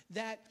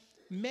that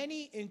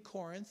many in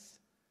Corinth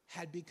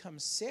had become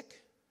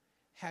sick,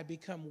 had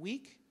become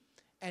weak,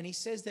 and he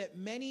says that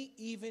many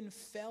even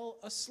fell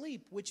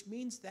asleep, which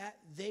means that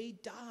they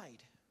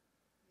died.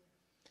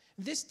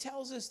 This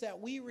tells us that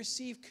we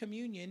receive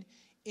communion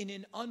in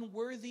an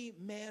unworthy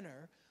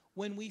manner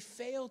when we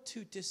fail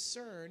to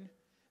discern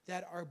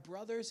that our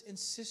brothers and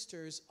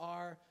sisters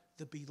are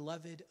the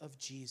beloved of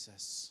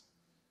Jesus.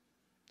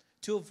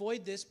 To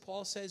avoid this,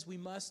 Paul says we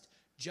must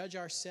judge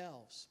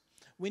ourselves.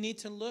 We need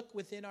to look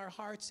within our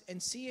hearts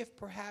and see if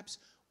perhaps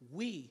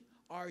we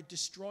are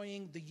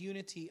destroying the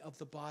unity of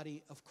the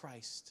body of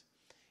Christ.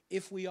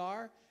 If we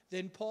are,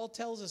 then Paul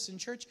tells us in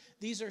church,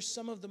 these are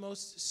some of the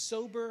most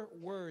sober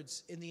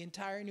words in the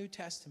entire New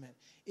Testament.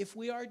 If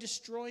we are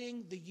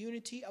destroying the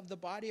unity of the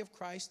body of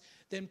Christ,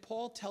 then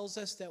Paul tells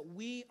us that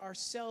we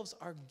ourselves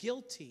are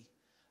guilty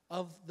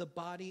of the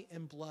body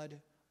and blood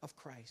of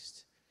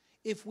Christ.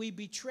 If we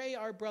betray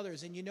our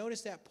brothers, and you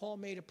notice that Paul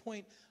made a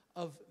point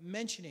of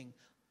mentioning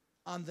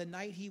on the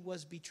night he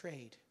was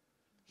betrayed.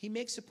 He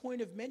makes a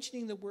point of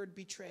mentioning the word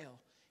betrayal.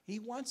 He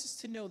wants us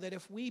to know that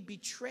if we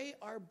betray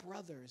our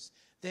brothers,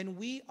 then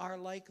we are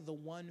like the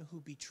one who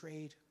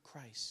betrayed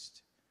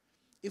Christ.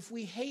 If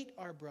we hate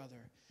our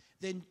brother,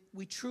 then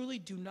we truly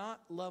do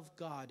not love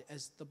God,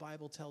 as the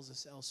Bible tells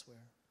us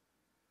elsewhere.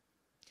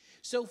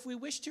 So if we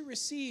wish to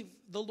receive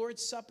the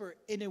Lord's Supper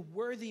in a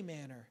worthy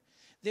manner,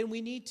 then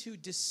we need to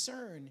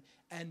discern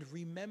and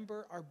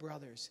remember our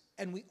brothers.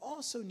 And we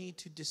also need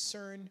to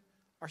discern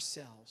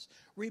ourselves.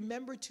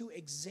 Remember to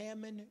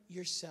examine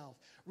yourself.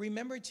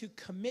 Remember to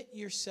commit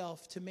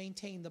yourself to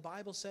maintain, the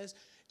Bible says,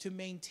 to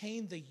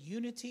maintain the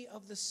unity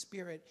of the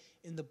Spirit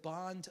in the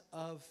bond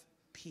of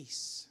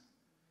peace.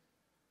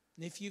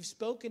 And if you've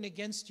spoken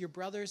against your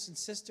brothers and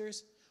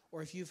sisters,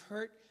 or if you've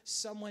hurt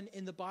someone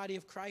in the body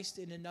of Christ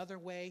in another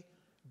way,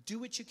 do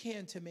what you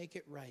can to make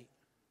it right.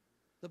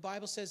 The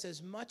Bible says,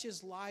 as much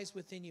as lies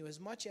within you, as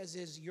much as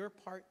is your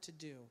part to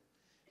do,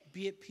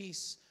 be at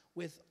peace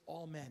with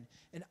all men.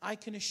 And I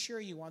can assure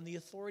you on the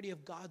authority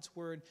of God's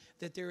word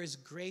that there is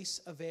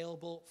grace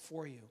available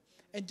for you.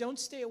 And don't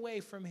stay away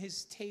from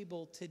his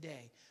table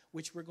today,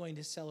 which we're going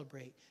to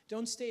celebrate.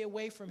 Don't stay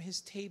away from his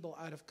table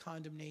out of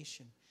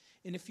condemnation.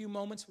 In a few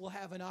moments, we'll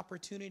have an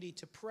opportunity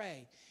to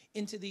pray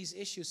into these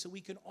issues so we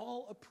can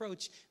all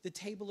approach the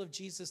table of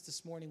Jesus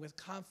this morning with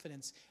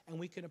confidence, and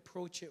we can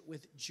approach it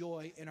with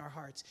joy in our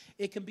hearts.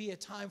 It can be a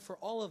time for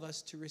all of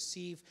us to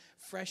receive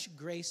fresh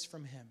grace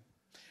from him.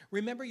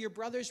 Remember your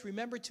brothers,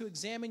 remember to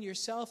examine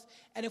yourself,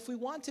 and if we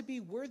want to be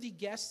worthy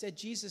guests at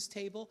Jesus'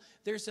 table,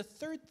 there's a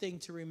third thing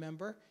to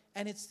remember,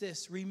 and it's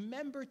this: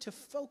 remember to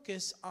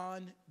focus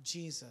on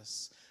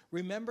Jesus.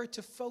 Remember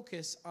to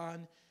focus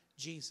on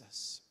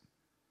Jesus.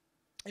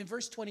 In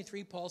verse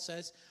 23, Paul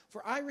says,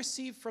 "For I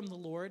received from the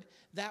Lord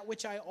that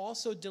which I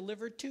also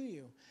delivered to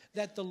you,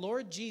 that the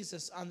Lord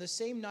Jesus, on the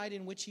same night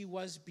in which he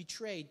was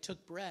betrayed,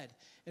 took bread.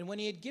 And when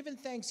he had given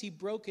thanks, he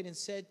broke it and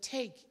said,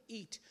 'Take,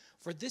 eat,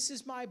 for this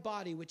is my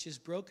body which is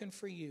broken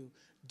for you.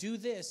 Do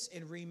this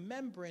in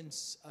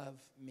remembrance of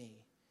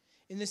me.'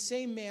 In the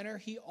same manner,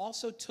 he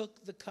also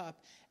took the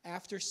cup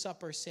after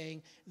supper,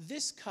 saying,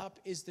 'This cup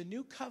is the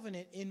new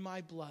covenant in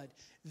my blood.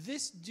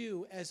 This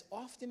do as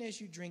often as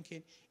you drink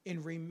it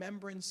in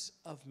remembrance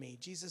of me.'"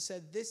 Jesus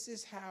said, this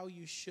is how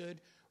you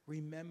should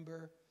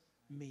remember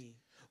me.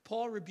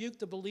 Paul rebuked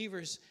the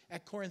believers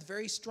at Corinth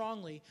very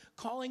strongly,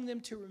 calling them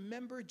to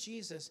remember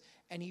Jesus,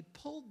 and he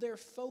pulled their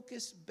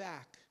focus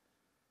back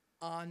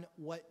on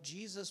what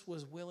Jesus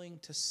was willing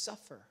to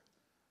suffer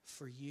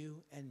for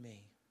you and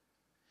me.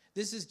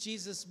 This is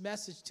Jesus'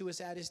 message to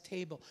us at his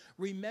table.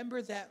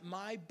 Remember that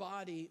my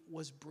body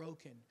was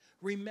broken.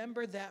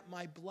 Remember that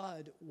my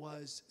blood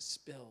was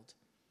spilled.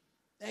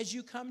 As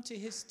you come to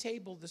his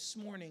table this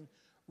morning,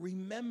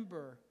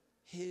 remember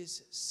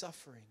his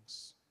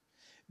sufferings.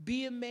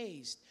 Be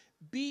amazed.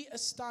 Be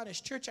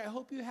astonished. Church, I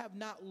hope you have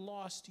not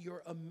lost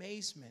your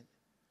amazement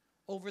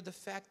over the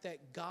fact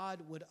that God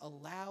would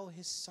allow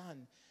his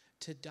son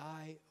to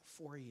die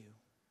for you.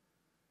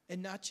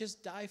 And not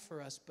just die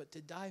for us, but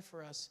to die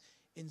for us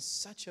in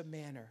such a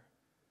manner.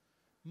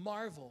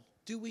 Marvel.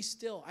 Do we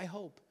still, I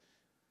hope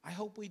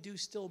we do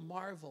still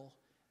marvel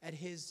at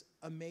his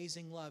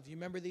amazing love. You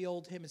remember the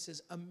old hymn, it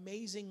says,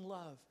 amazing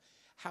love,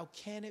 how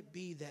can it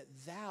be that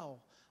thou,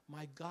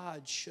 my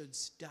God,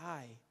 shouldst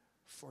die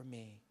for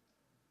me?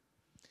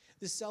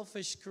 The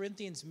selfish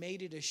Corinthians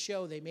made it a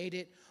show. They made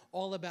it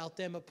all about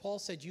them. But Paul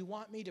said, you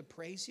want me to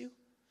praise you?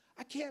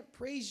 I can't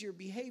praise your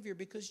behavior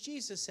because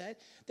Jesus said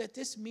that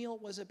this meal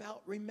was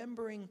about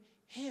remembering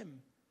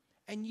him.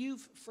 And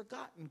you've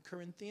forgotten,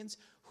 Corinthians,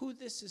 who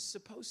this is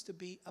supposed to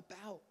be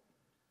about.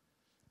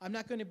 I'm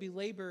not going to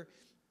belabor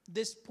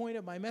this point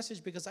of my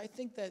message because I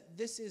think that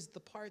this is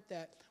the part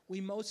that we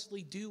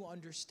mostly do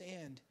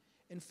understand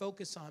and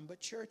focus on.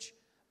 But church,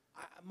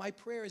 my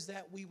prayer is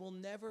that we will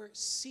never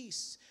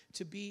cease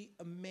to be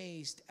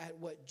amazed at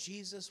what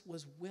Jesus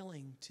was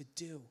willing to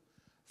do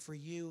for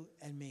you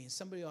and me.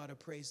 Somebody ought to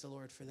praise the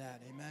Lord for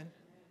that. Amen.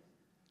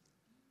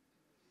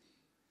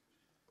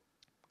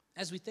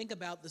 As we think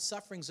about the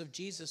sufferings of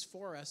Jesus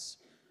for us,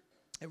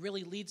 it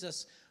really leads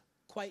us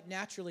quite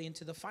naturally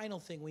into the final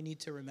thing we need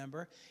to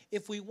remember.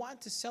 If we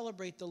want to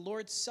celebrate the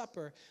Lord's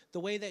Supper the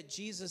way that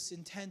Jesus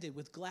intended,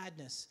 with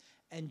gladness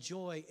and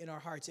joy in our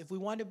hearts, if we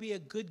want to be a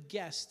good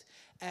guest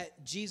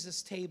at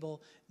Jesus'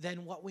 table,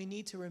 then what we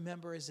need to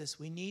remember is this.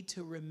 We need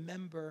to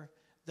remember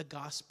the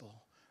gospel.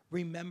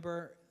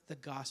 Remember the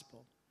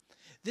gospel.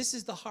 This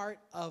is the heart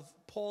of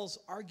Paul's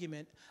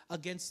argument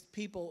against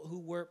people who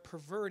were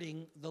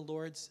perverting the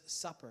Lord's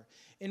Supper.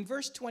 In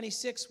verse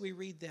 26, we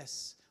read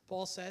this.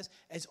 Paul says,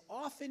 as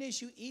often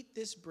as you eat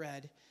this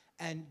bread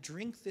and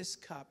drink this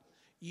cup,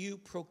 you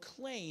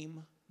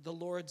proclaim the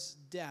Lord's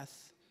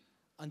death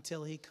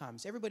until he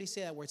comes. Everybody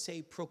say that word.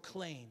 Say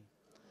proclaim.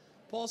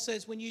 Paul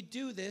says when you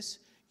do this,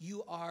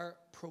 you are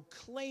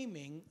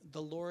proclaiming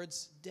the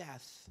Lord's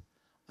death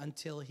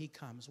until he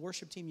comes.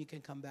 Worship team, you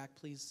can come back.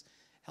 Please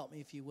help me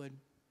if you would.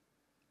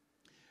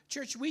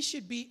 Church, we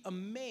should be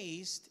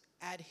amazed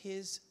at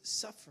his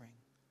suffering.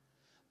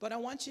 But I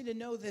want you to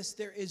know this,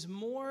 there is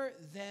more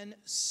than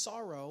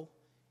sorrow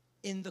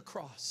in the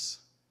cross.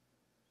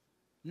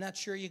 I'm not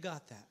sure you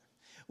got that.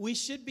 We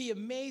should be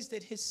amazed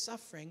at his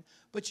suffering,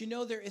 but you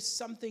know there is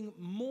something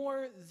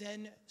more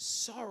than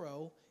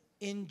sorrow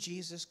in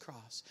Jesus'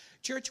 cross.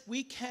 Church,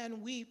 we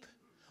can weep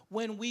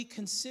when we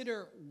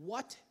consider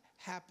what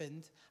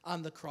happened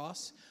on the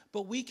cross,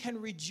 but we can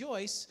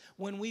rejoice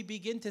when we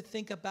begin to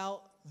think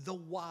about the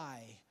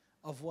why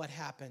of what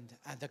happened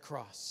at the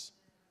cross.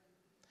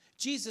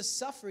 Jesus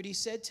suffered, he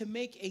said, to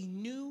make a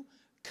new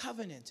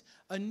covenant,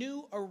 a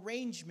new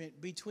arrangement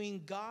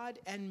between God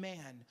and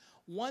man,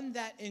 one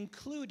that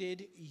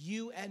included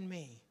you and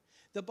me.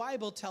 The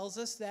Bible tells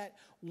us that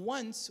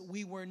once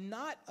we were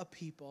not a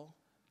people,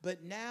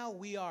 but now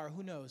we are,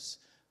 who knows?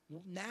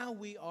 Now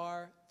we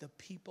are the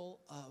people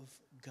of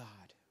God.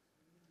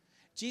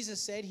 Jesus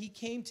said he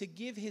came to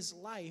give his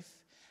life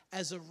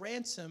as a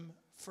ransom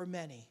for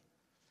many.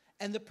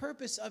 And the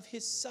purpose of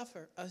his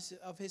supper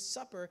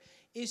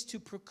is to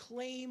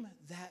proclaim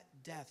that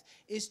death,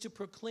 is to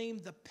proclaim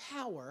the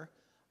power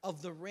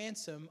of the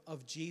ransom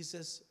of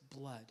Jesus'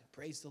 blood.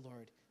 Praise the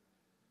Lord.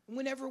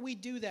 Whenever we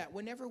do that,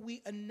 whenever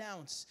we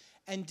announce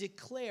and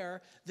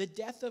declare the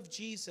death of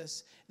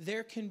Jesus,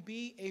 there can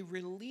be a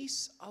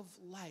release of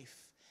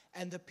life,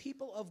 and the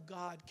people of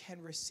God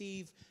can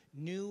receive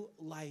new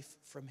life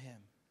from him.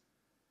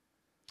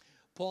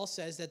 Paul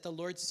says that the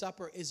Lord's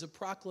Supper is a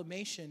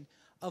proclamation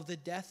of the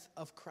death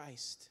of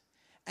Christ.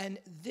 And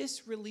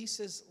this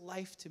releases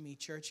life to me,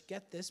 church.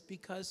 Get this,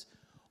 because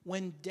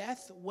when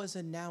death was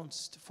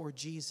announced for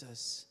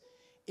Jesus,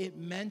 it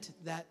meant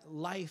that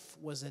life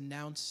was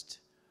announced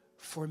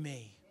for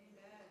me.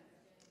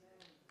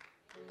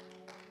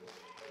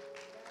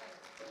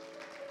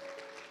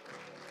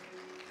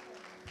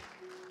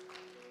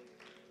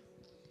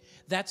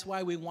 That's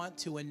why we want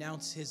to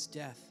announce his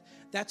death.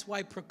 That's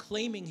why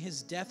proclaiming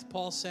his death,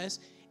 Paul says,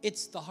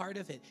 it's the heart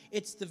of it.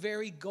 It's the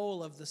very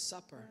goal of the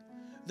supper.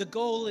 The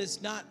goal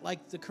is not,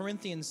 like the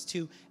Corinthians,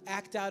 to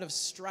act out of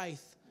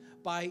strife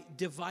by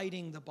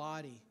dividing the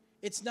body.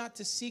 It's not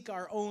to seek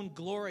our own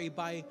glory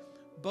by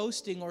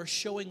boasting or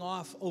showing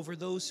off over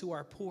those who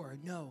are poor.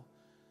 No.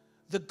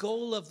 The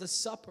goal of the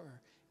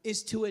supper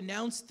is to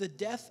announce the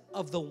death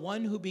of the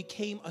one who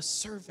became a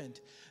servant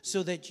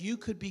so that you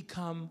could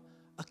become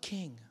a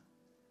king.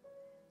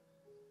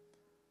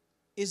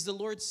 Is the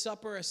Lord's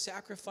Supper a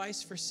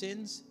sacrifice for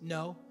sins?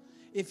 No.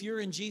 If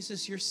you're in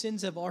Jesus, your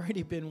sins have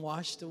already been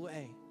washed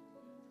away.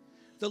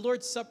 The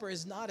Lord's Supper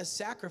is not a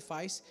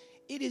sacrifice.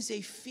 It is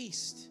a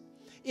feast.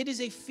 It is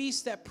a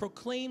feast that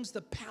proclaims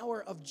the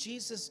power of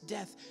Jesus'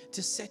 death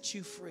to set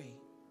you free.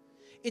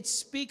 It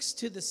speaks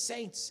to the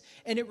saints,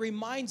 and it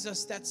reminds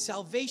us that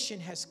salvation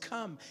has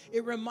come.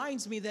 It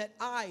reminds me that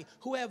I,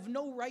 who have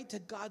no right to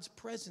God's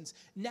presence,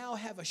 now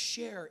have a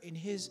share in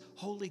his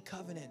holy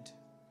covenant.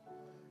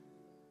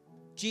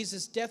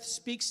 Jesus' death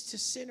speaks to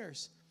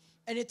sinners,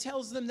 and it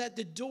tells them that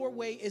the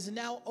doorway is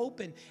now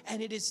open,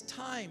 and it is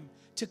time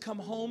to come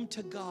home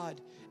to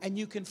God, and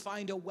you can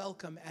find a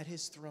welcome at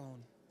his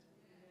throne.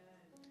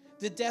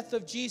 The death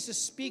of Jesus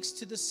speaks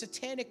to the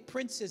satanic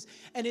princes,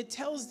 and it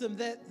tells them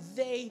that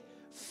they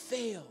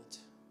failed.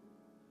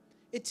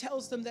 It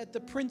tells them that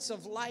the Prince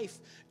of Life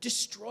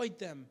destroyed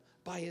them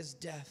by his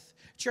death.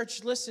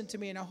 Church, listen to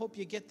me, and I hope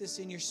you get this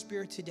in your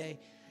spirit today.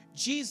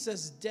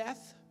 Jesus'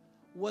 death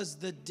was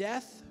the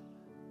death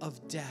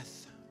of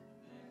death.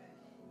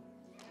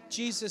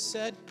 Jesus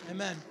said,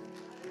 amen.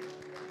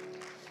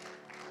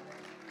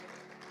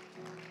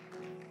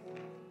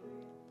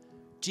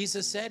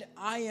 Jesus said,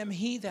 I am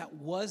he that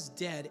was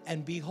dead,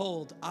 and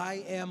behold,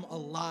 I am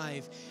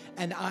alive,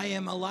 and I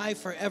am alive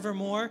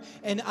forevermore,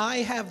 and I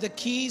have the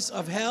keys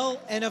of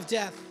hell and of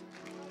death.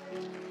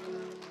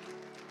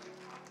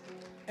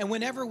 And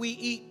whenever we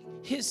eat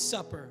his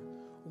supper,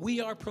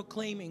 we are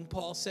proclaiming,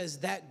 Paul says,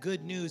 that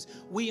good news.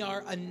 We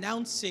are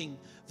announcing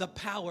the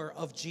power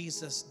of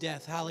Jesus'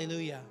 death.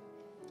 Hallelujah.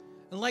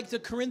 And like the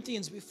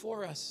Corinthians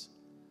before us,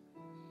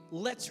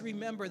 let's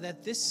remember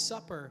that this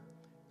supper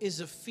is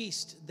a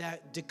feast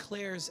that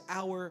declares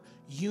our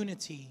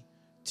unity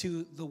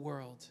to the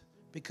world,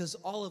 because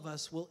all of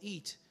us will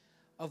eat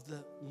of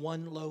the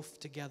one loaf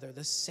together,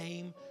 the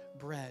same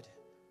bread,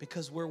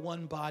 because we're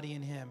one body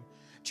in him.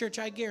 Church,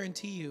 I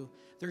guarantee you,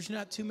 there's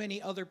not too many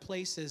other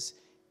places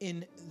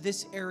in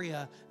this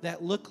area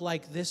that look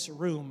like this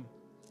room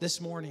this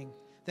morning,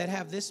 that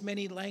have this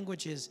many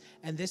languages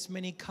and this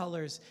many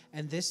colors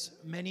and this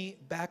many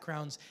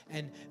backgrounds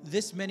and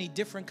this many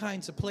different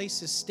kinds of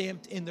places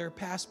stamped in their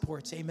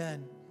passports.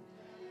 Amen.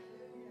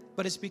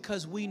 But it's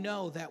because we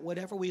know that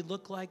whatever we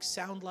look like,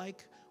 sound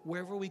like,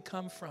 wherever we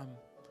come from,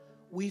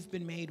 we've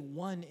been made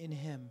one in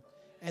him.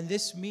 And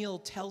this meal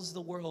tells the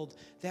world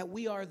that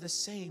we are the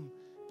same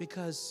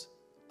because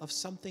of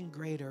something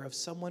greater, of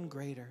someone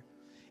greater.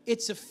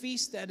 It's a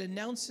feast that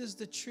announces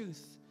the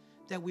truth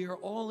that we are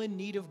all in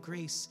need of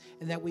grace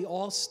and that we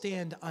all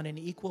stand on an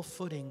equal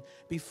footing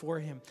before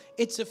him.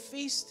 It's a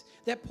feast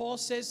that Paul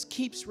says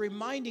keeps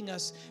reminding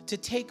us to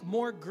take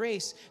more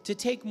grace, to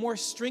take more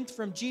strength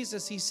from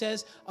Jesus, he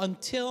says,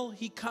 until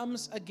he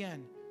comes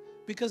again.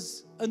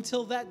 Because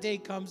until that day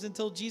comes,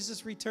 until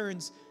Jesus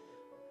returns,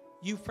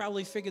 you've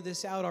probably figured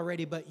this out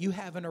already, but you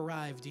haven't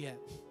arrived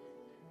yet.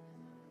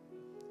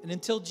 And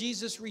until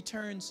Jesus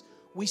returns,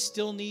 we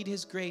still need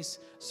his grace.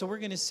 So we're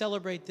going to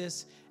celebrate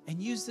this and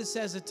use this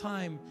as a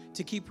time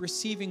to keep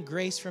receiving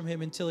grace from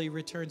him until he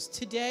returns.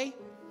 Today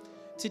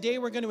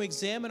we're going to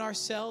examine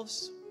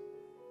ourselves,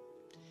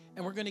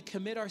 and we're going to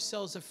commit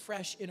ourselves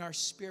afresh in our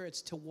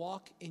spirits to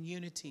walk in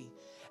unity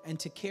and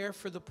to care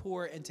for the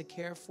poor and to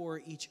care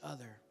for each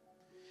other.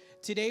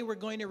 Today we're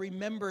going to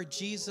remember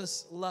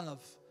Jesus'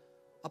 love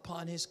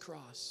upon his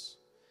cross.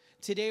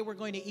 Today we're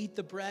going to eat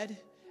the bread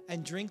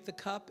and drink the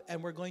cup,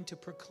 and we're going to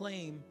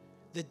proclaim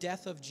the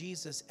death of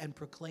Jesus and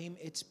proclaim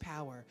its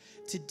power.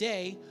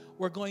 Today,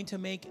 we're going to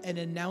make an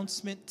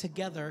announcement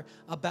together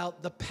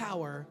about the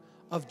power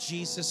of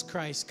Jesus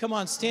Christ. Come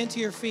on, stand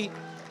to your feet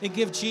and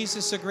give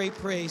Jesus a great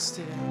praise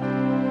today.